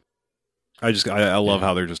goes. I love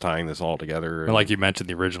how they're just tying this all together. And like you mentioned,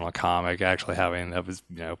 the original comic actually having that was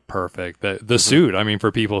perfect. The suit. I mean,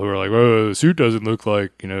 for people who are like, "Oh, the suit doesn't look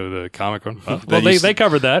like the comic one." Well, they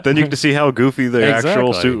covered that. Then you get to see how goofy the actual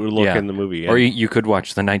Exactly. suit would look Yeah. in the movie. Or you could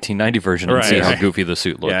watch the 1990 version and see Right. how goofy the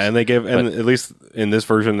suit looks. Yeah, and they give, and at least in this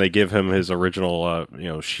version, they give him his original,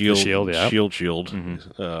 shield, shield, yeah. shield,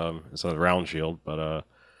 it's a round shield, but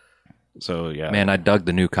so yeah, Man, I dug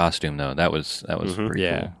the new costume though. That was pretty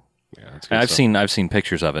yeah. cool. yeah, it's good I've stuff. I've seen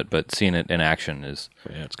pictures of it, but seeing it in action is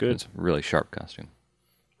yeah, it's good, it's a really sharp costume.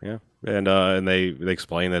 yeah, and they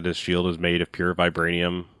explain that his shield is made of pure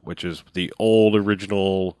vibranium, which is the old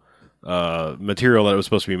original material that it was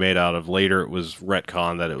supposed to be made out of. Later, it was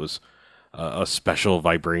retconned that it was a special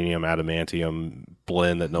vibranium adamantium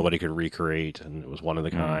blend that nobody could recreate, and it was one of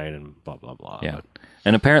the kind, and blah blah blah. Yeah, But,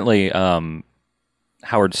 and apparently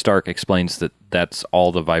Howard Stark explains that that's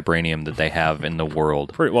all the vibranium that they have in the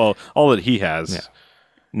world. pretty well, all that he has. Yeah.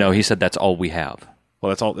 No, he said that's all we have. Well,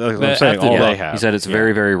 that's all. That's what I'm saying. After- All yeah. they have. He said it's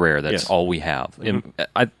very, very rare. That's Yes. all we have.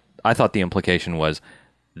 I thought the implication was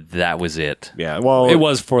that was it. Yeah. Well, It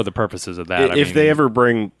was for the purposes of that. If they ever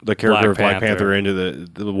bring the character of Black Black Panther Panther into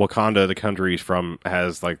the Wakanda, the country he's from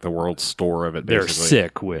has like the world's store of it. they're Basically.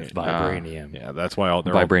 sick with vibranium. Yeah, that's why all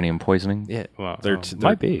their Vibranium poisoning. Yeah, well,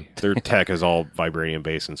 might be. Their tech is all vibranium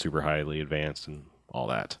based and super highly advanced and all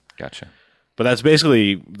that. Gotcha. But that's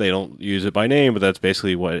basically, they don't use it by name, but that's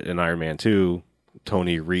basically what in Iron Man 2,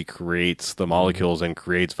 Tony recreates the molecules and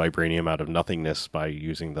creates vibranium out of nothingness by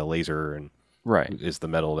using the laser, and Right. is the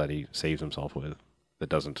metal that he saves himself with that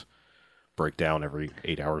doesn't break down every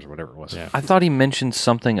 8 hours or whatever it was. Yeah. I thought he mentioned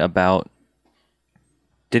something about.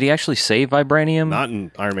 Did he actually save vibranium Not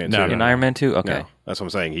in Iron Man 2. No, in Iron Man 2? Okay. No, that's what I'm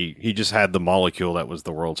saying. He just had the molecule that was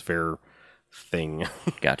the World's Fair thing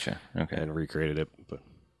Gotcha. Okay. and recreated it. But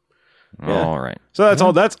All right. so that's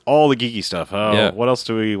all. That's all the geeky stuff. Yeah. What else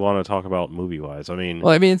do we want to talk about movie wise? I mean,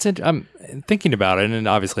 Well, I mean, I'm thinking about it, and it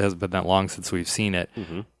obviously hasn't been that long since we've seen it.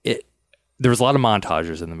 There was a lot of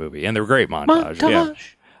montages in the movie, and they were great montages.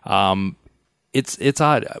 yeah, It's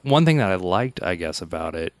odd. One thing that I liked, I guess,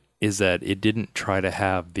 about it is that it didn't try to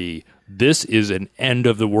have this is an end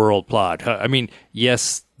of the world plot. I mean,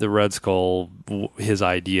 yes, the Red Skull, his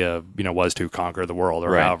idea, was to conquer the world,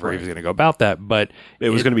 or however he was going to go about that. But it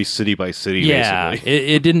was going to be city by city. yeah, basically.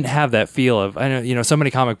 it didn't have that feel of, I know, so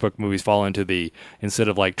many comic book movies fall into instead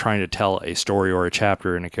of like trying to tell a story or a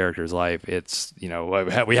chapter in a character's life, it's,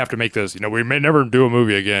 we have to make this, we may never do a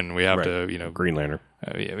movie again. We have Right. to, Green Lantern.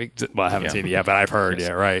 well, I haven't seen it yet, but I've heard, yeah,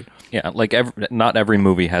 right. Yeah, like not every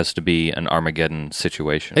movie has to be an Armageddon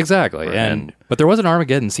situation. Exactly. And- But there was an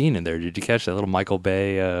Armageddon scene in there. Did you catch that little Michael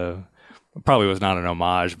Bay? Probably was not an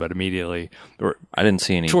homage, but immediately, I didn't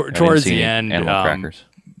see any. I didn't towards see the any end, animal crackers.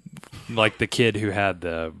 like the kid who had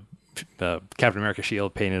the Captain America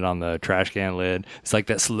shield painted on the trash can lid. It's like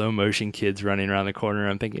that slow motion kids running around the corner.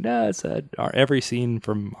 I'm thinking, it's every scene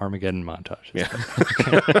from Armageddon montage. Yeah.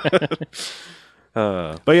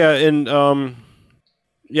 But yeah, and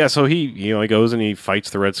so he goes and he fights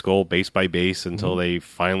the Red Skull base by base until they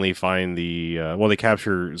finally find they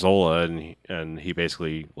capture Zola, and he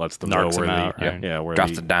basically lets them Narcs know where him out, right? where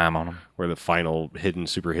Drops a dime on him. where the final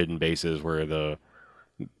super hidden base is, where the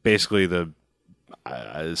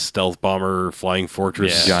stealth bomber flying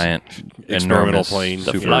fortress Giant, experimental enormous, plane,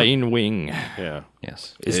 The flying wing yeah.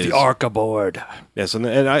 Yes. is Is- the arc aboard. Yes, and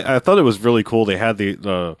I thought it was really cool. They had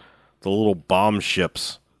the little bomb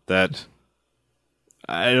ships that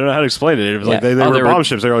I don't know how to explain it. It was like Yeah. they Oh, were they were- bomb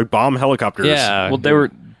ships. They were like bomb helicopters. Yeah. Well, they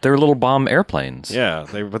were little bomb airplanes. yeah.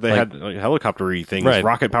 They had like, helicopter-y things, Right.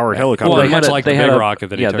 rocket powered helicopters. Well, they much had like the big rocket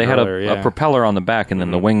that he yeah, took they had earlier, a yeah. propeller on the back, and then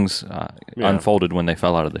the wings unfolded when they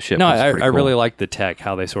fell out of the ship. No, It was I pretty cool. really liked the tech,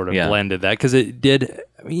 how they sort of Yeah. blended that, because it did.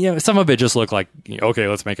 some of it just looked like, okay,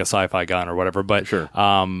 let's make a sci-fi gun or whatever. But Sure.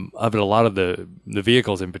 Of it, a lot of the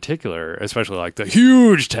vehicles in particular, especially like the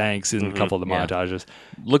huge tanks in a couple of the montages,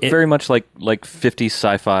 Look very much like 50s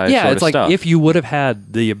sci-fi. yeah, sort it's of like stuff. if you would have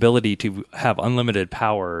had the ability to have unlimited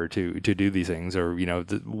power to do these things, or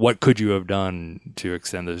what could you have done to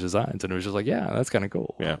extend those designs? And it was just like, yeah, that's kind of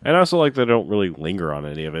cool. Yeah, and I also like they don't really linger on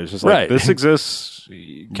any of it. It's just like Right. this exists.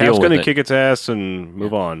 Cap's with going to it. kick its ass and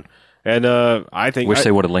move on. And I think Wish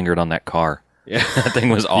they would have lingered on that car. Yeah. That thing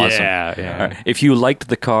was awesome. Yeah. All right. If you liked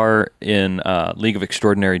the car in League of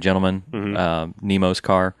Extraordinary Gentlemen, Nemo's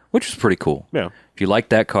car, which was pretty cool. Yeah. If you like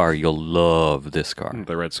that car, you'll love this car.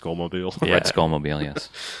 the Red Skullmobile. Red Skullmobile, yes.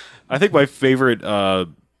 I think my favorite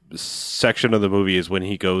section of the movie is when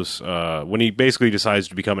he goes when he basically decides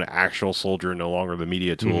to become an actual soldier, no longer the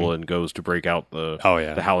media tool, and goes to break out the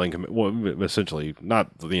Howling well, essentially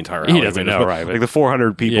not the entire He Howling doesn't Commandos, know, but right, but- like the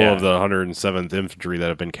 400 people Yeah. of the 107th Infantry that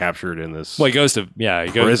have been captured in this. Well, he goes to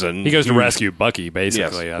Prison. He goes to Huge. rescue Bucky.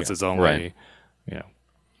 Basically, Yes. that's his only. Right.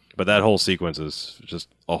 But that whole sequence is just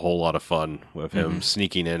a whole lot of fun with him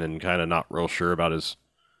sneaking in and kind of not real sure about his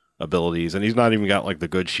abilities, and he's not even got like the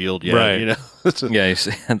good shield yet. Right. You know? Yeah,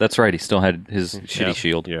 that's right. He still had his shitty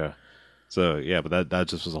shield. Yeah. So yeah, but that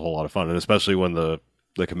just was a whole lot of fun, and especially when the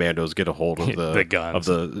commandos get a hold of The guns.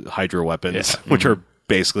 of the hydro weapons, which are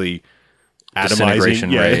basically atomizing,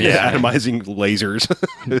 Disintegration rays. atomizing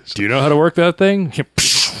lasers. Do you know how to work that thing?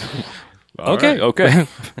 Okay. Okay.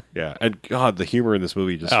 Yeah, and God, the humor in this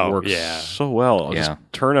movie just Oh, works yeah. so well. Yeah. Just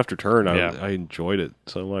turn after turn, Yeah. I enjoyed it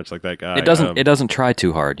so much. Like that guy. It doesn't try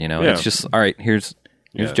too hard, Yeah. It's just all right. Here's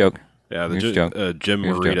Yeah. joke. Yeah, Here's the joke. Jim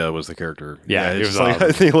Here's Morita joke. was the character. Yeah, he it's was just like, awesome.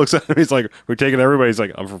 I think he looks at him. He's like, "We're taking everybody." He's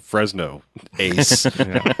like, "I'm from Fresno, Ace."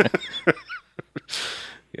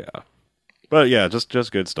 Yeah, but yeah,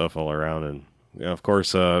 just good stuff all around, and of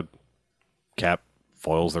course, Cap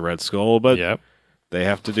foils the Red Skull, but Yep. they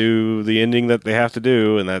have to do the ending that they have to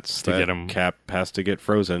do, and that's To that get him- Cap has to get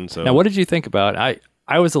frozen. So Now, what did you think about?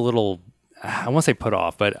 I was a little, I won't say put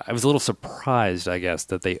off, but I was a little surprised, I guess,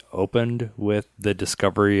 that they opened with the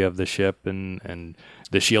discovery of the ship and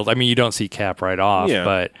the shield. I mean, you don't see Cap right off, Yeah.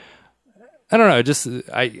 but I don't know. Just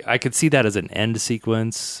I could see that as an end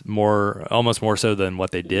sequence almost more so than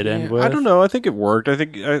what they did end with. I don't know. I think it worked. I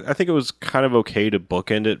think it was kind of okay to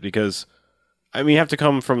bookend it because, I mean, you have to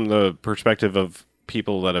come from the perspective of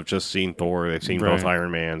people that have just seen Thor. They've seen both Right.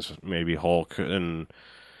 Iron Mans, maybe Hulk, and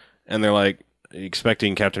they're like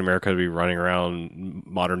expecting Captain America to be running around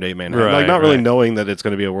modern day Manhattan, Right, like not really right. knowing that it's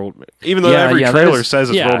going to be a world. Even though Yeah, every yeah, that trailer is- says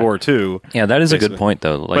it's yeah. World War II. Yeah, that is a good Basically. point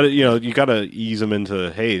though. Like, But you got to ease them into,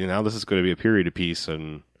 hey, now this is going to be a period of peace,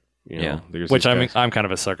 and Yeah. there's Which these I'm guys. I'm kind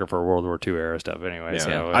of a sucker for World War II era stuff anyway. Yeah.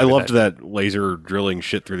 So I loved that laser drilling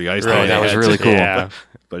shit through the ice. Right, that that was had. really cool. Yeah.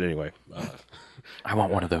 But anyway, I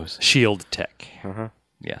want one of those. Shield tech.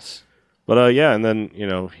 Yes. but yeah, and then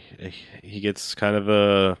he gets kind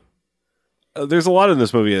of there's a lot in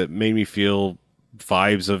this movie that made me feel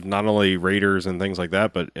vibes of not only Raiders and things like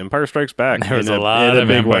that, but Empire Strikes Back. There was in a lot in of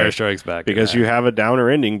big Empire way. Strikes Back in because that. you have a downer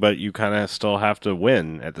ending, but you kind of still have to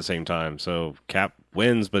win at the same time. So Cap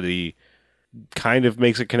wins, but he kind of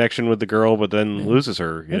makes a connection with the girl, but then loses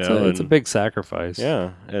her. It's a big sacrifice.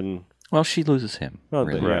 yeah, and Well, she loses him. well,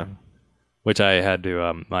 really. yeah. Which I had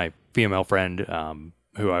to my female friend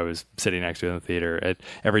who I was sitting next to in the theater.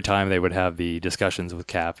 Every time they would have the discussions with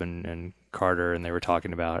Cap and Carter, and they were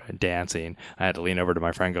talking about dancing, I had to lean over to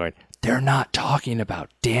my friend, going, "They're not talking about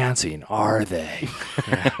dancing, are they?"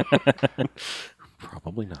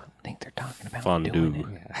 Probably not. I think they're talking about Fondue.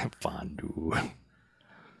 Fondue.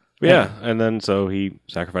 Yeah, and then so he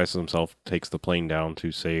sacrifices himself, takes the plane down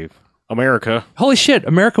to save America. Holy shit!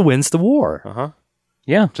 America wins the war.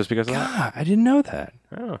 Yeah. Just because of that. God, I didn't know that.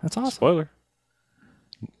 Oh, That's awesome. Spoiler.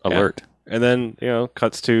 Alert. And then,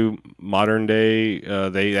 cuts to modern day.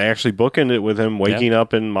 They actually bookend it with him waking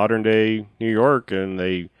up in modern day New York, and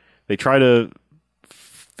they try to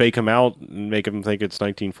fake him out and make him think it's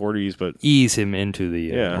 1940s, but Ease him into the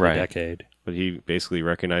Yeah. Right. decade. he basically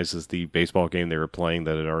recognizes the baseball game they were playing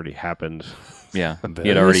that had already happened. Yeah. He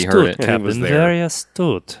had already heard it. He was Captain. there. Very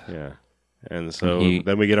astute. Yeah. And so He-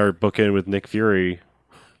 then we get our bookend with Nick Fury,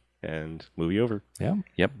 and movie over. Yeah.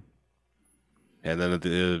 Yep. And then at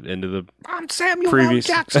the end of the I'm Samuel L. previous,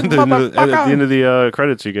 Jackson, at the end of the motherfucker.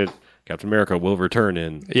 credits, you get Captain America will return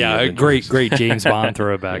in. Yeah, the a Avengers. great James Bond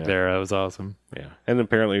throwback Yeah. there. That was awesome. Yeah, and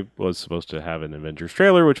apparently was supposed to have an Avengers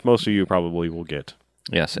trailer, which most of you probably will get.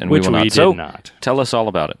 Yes, and Which we will we not. did So not. tell us all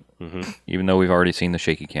about it. Even though we've already seen the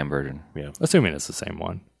shaky cam version. Assuming it's the same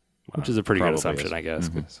one, which is a pretty good probably assumption, is. I guess.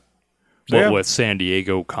 'Cause Yeah. With San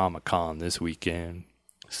Diego Comic Con this weekend.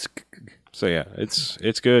 So yeah, it's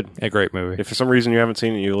good. A great movie. If for some reason you haven't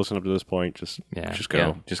seen it, you listen up to this point, just go. Yeah,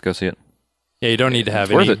 just go see it. Yeah, you don't need to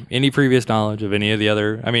have worth it. any previous knowledge of any of the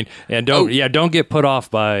other. I mean, and don't get put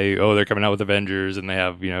off by they're coming out with Avengers and they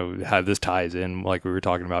have how this ties in like we were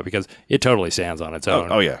talking about, because it totally stands on its own.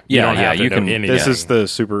 Oh yeah, You don't have to you know can. anything. this is the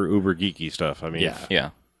super uber geeky stuff. I mean,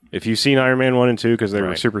 Yeah. if you've seen Iron Man 1 and 2 because they were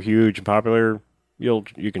Right. super huge and popular, you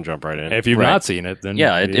can jump right in. If you've Right. not seen it, then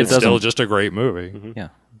Yeah, it it's still doesn't- just a great movie. Yeah,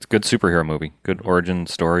 it's a good superhero movie. Good origin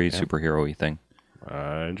story, superhero-y thing.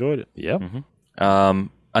 I enjoyed it. Yep.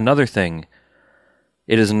 Another thing,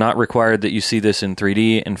 it is not required that you see this in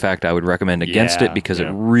 3D. In fact, I would recommend against Yeah, it because it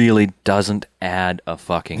really doesn't add a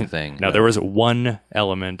fucking thing. Now there was one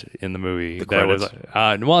element in the movie that credits. was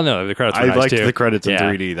no, the credits were I nice liked too. the credits in Yeah.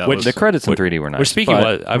 3D. That Which- was The credits in 3D were nice. Which speaking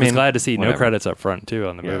but, was, I was glad to see no whatever. credits up front too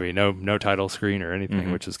on the movie. No title screen or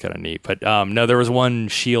anything, which is kind of neat. But no, there was one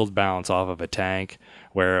shield bounce off of a tank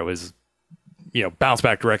where it was bounced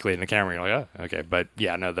back directly in the camera. You're like, oh, okay. But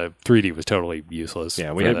yeah, no, the 3D was totally useless. yeah.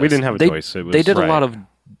 for We this. didn't have a They, choice. It was, they did a right. lot of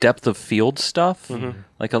depth of field stuff,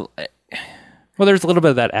 like Well, there's a little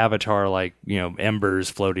bit of that Avatar, like embers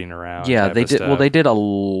floating around. yeah, type they of did. Well, stuff. they did a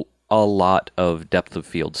lot of depth of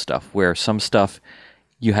field stuff where some stuff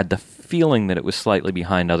you had the feeling that it was slightly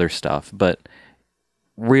behind other stuff, but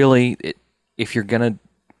really, if you're gonna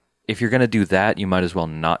do that, you might as well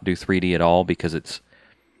not do 3D at all because it's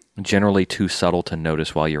generally too subtle to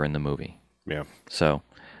notice while you're in the movie. yeah. So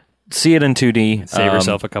see it in 2D. Save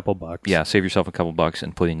yourself a couple bucks. Yeah, save yourself a couple bucks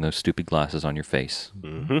and putting those stupid glasses on your face.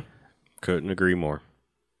 Couldn't agree more.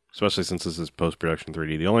 Especially since this is post-production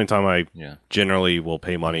 3D. The only time I generally will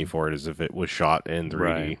pay money for it is if it was shot in 3D.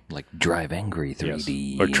 Right. Like Drive Angry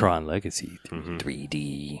 3D. Or Tron Legacy.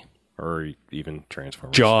 3D. Or even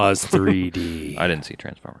Transformers. Jaws 3D. I didn't see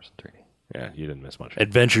Transformers in 3D. Yeah, you didn't miss much.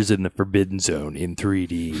 Adventures in the Forbidden Zone in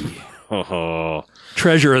 3D. Oh,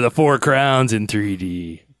 Treasure of the Four Crowns in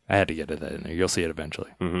 3D. I had to get to that in there. You'll see it eventually.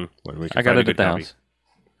 when we can I got find a it good at the copy. house.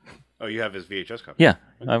 Oh, you have his VHS copy? Yeah,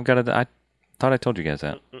 I've got it. I thought I told you guys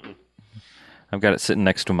that. I've got it sitting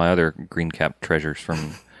next to my other green cap treasures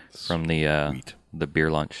from the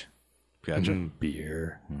beer lunch. Gotcha.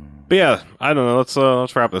 Beer. But yeah, I don't know.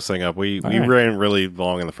 Let's wrap this thing up. We right. ran really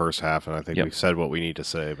long in the first half, and I think Yep. we've said what we need to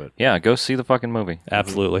say. But Yeah, go see the fucking movie.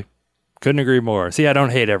 Absolutely. Couldn't agree more. See, I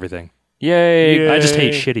don't hate everything. Yay! I just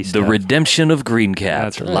hate shitty The stuff. redemption of Green Cap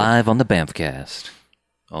That's right. live on the Bamfcast.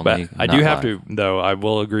 Only But I not do have live. to, though, I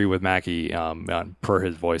will agree with Mackie per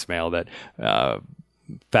his voicemail that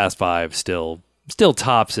Fast Five still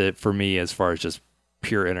tops it for me as far as just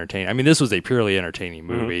pure entertainment. I mean, this was a purely entertaining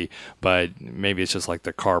movie, but maybe it's just like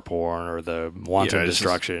the car porn or the wanton Yeah, it's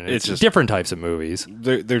destruction. just- It's it's different types of movies.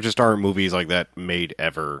 there just aren't movies like that made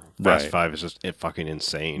ever. Fast Right. 5 is just fucking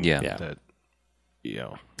insane. Yeah. Yeah. That,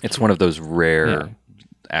 It's one of those rare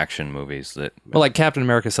action movies that Well, like Captain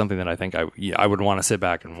America is something that I think I would want to sit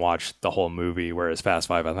back and watch the whole movie, whereas Fast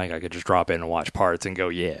Five, I think I could just drop in and watch parts and go,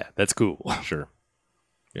 yeah, that's cool. sure.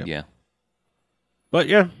 yeah. But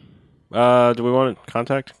yeah, do we want to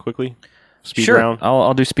contact quickly? Speed Sure. round.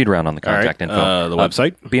 I'll do speed round on the All right. contact info. The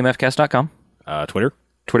website, bmfcast.com, Twitter.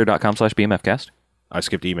 twitter.com/bmfcast, I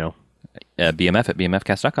skipped email.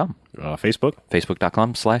 bmf@bmfcast.com, Facebook.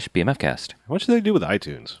 facebook.com/bmfcast. What should they do with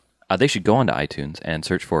iTunes? They should go onto iTunes and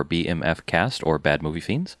search for BMFcast or Bad Movie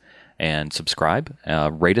Fiends and subscribe.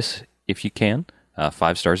 Rate us if you can.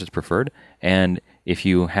 5 stars is preferred. And if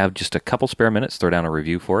you have just a couple spare minutes, throw down a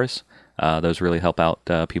review for us. Those really help out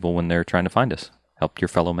people when they're trying to find us. Help your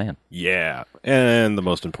fellow man. Yeah, and the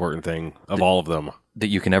most important thing of all of them, That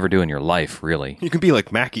you can ever do in your life, really. you can be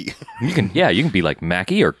like Mackie. You can be like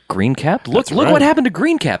Mackie or Green Cap. Look right. what happened to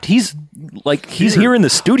Green Cap. He's here in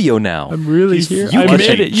the studio now. really here. you I could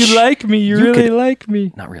made it. You like me. You really could- like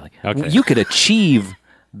me. Not really. Okay. You could achieve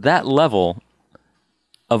that level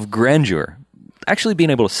of grandeur, actually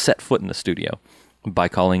being able to set foot in the studio by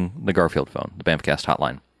calling the Garfield phone, the Bamcast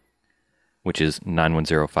hotline, which is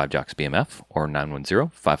 910-5JOCKS-BMF or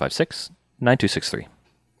 910-556-9263.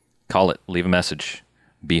 Call it. Leave a message.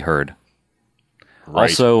 Be heard. Right.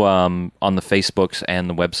 Also, on the Facebooks and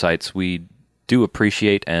the websites, we do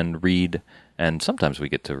appreciate and read, and sometimes we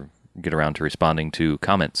get around to responding to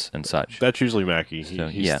comments and such. That's usually Mackie. So,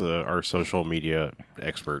 He's yeah. our social media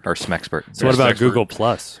expert. Our Smexpert. So what Best about expert. Google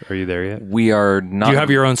Plus? Are you there yet? We are not. Do you have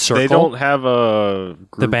your own circle? They don't have a the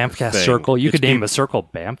group Bamfcast thing. circle. You It's could name peop- a circle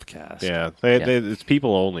Bamfcast. Yeah, Yeah. it's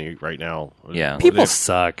people only right now. Yeah. People They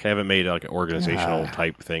suck. haven't made like an organizational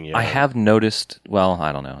type thing yet. I have noticed. Well,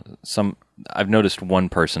 I don't know. I've noticed one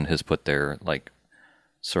person has put their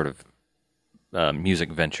sort of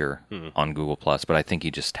music venture on Google Plus, but I think he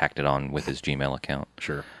just tacked it on with his Gmail account.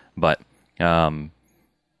 Sure. But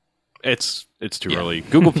It's too early.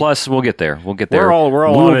 Google Plus, we'll get there. We'll get there. We're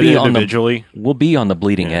all on it individually. We'll be on the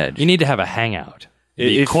bleeding edge. You need to have a hangout.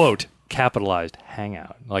 Quote, capitalized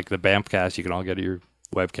hangout. Like the Bamfcast, you can all go to your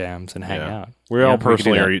webcams and hang out. We all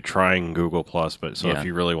personally are trying Google Plus, but if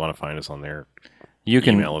you really want to find us on there, you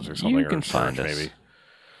can email us or something. You can find us. Maybe.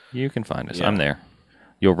 You can find us. Yeah. I'm there.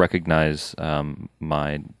 You'll recognize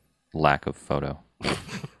my lack of photo.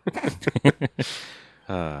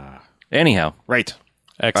 Anyhow, right.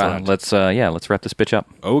 Excellent. Let's wrap this bitch up.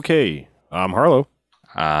 Okay. I'm Harlow.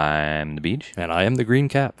 I'm the Beach. And I am the Green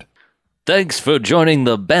Capped. Thanks for joining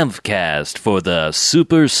the Bamfcast for the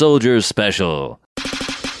Super Soldier Special.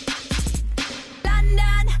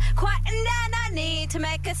 London, quieting down, I need to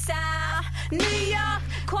make a sound. New York,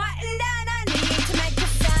 quieting down, I need to make a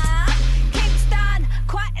sound. Kingston,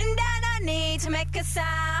 quieting down, I need to make a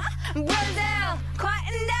sound. Brazil,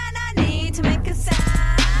 quieting down, I need to make a sound.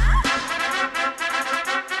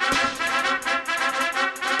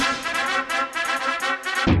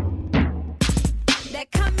 They're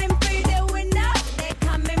coming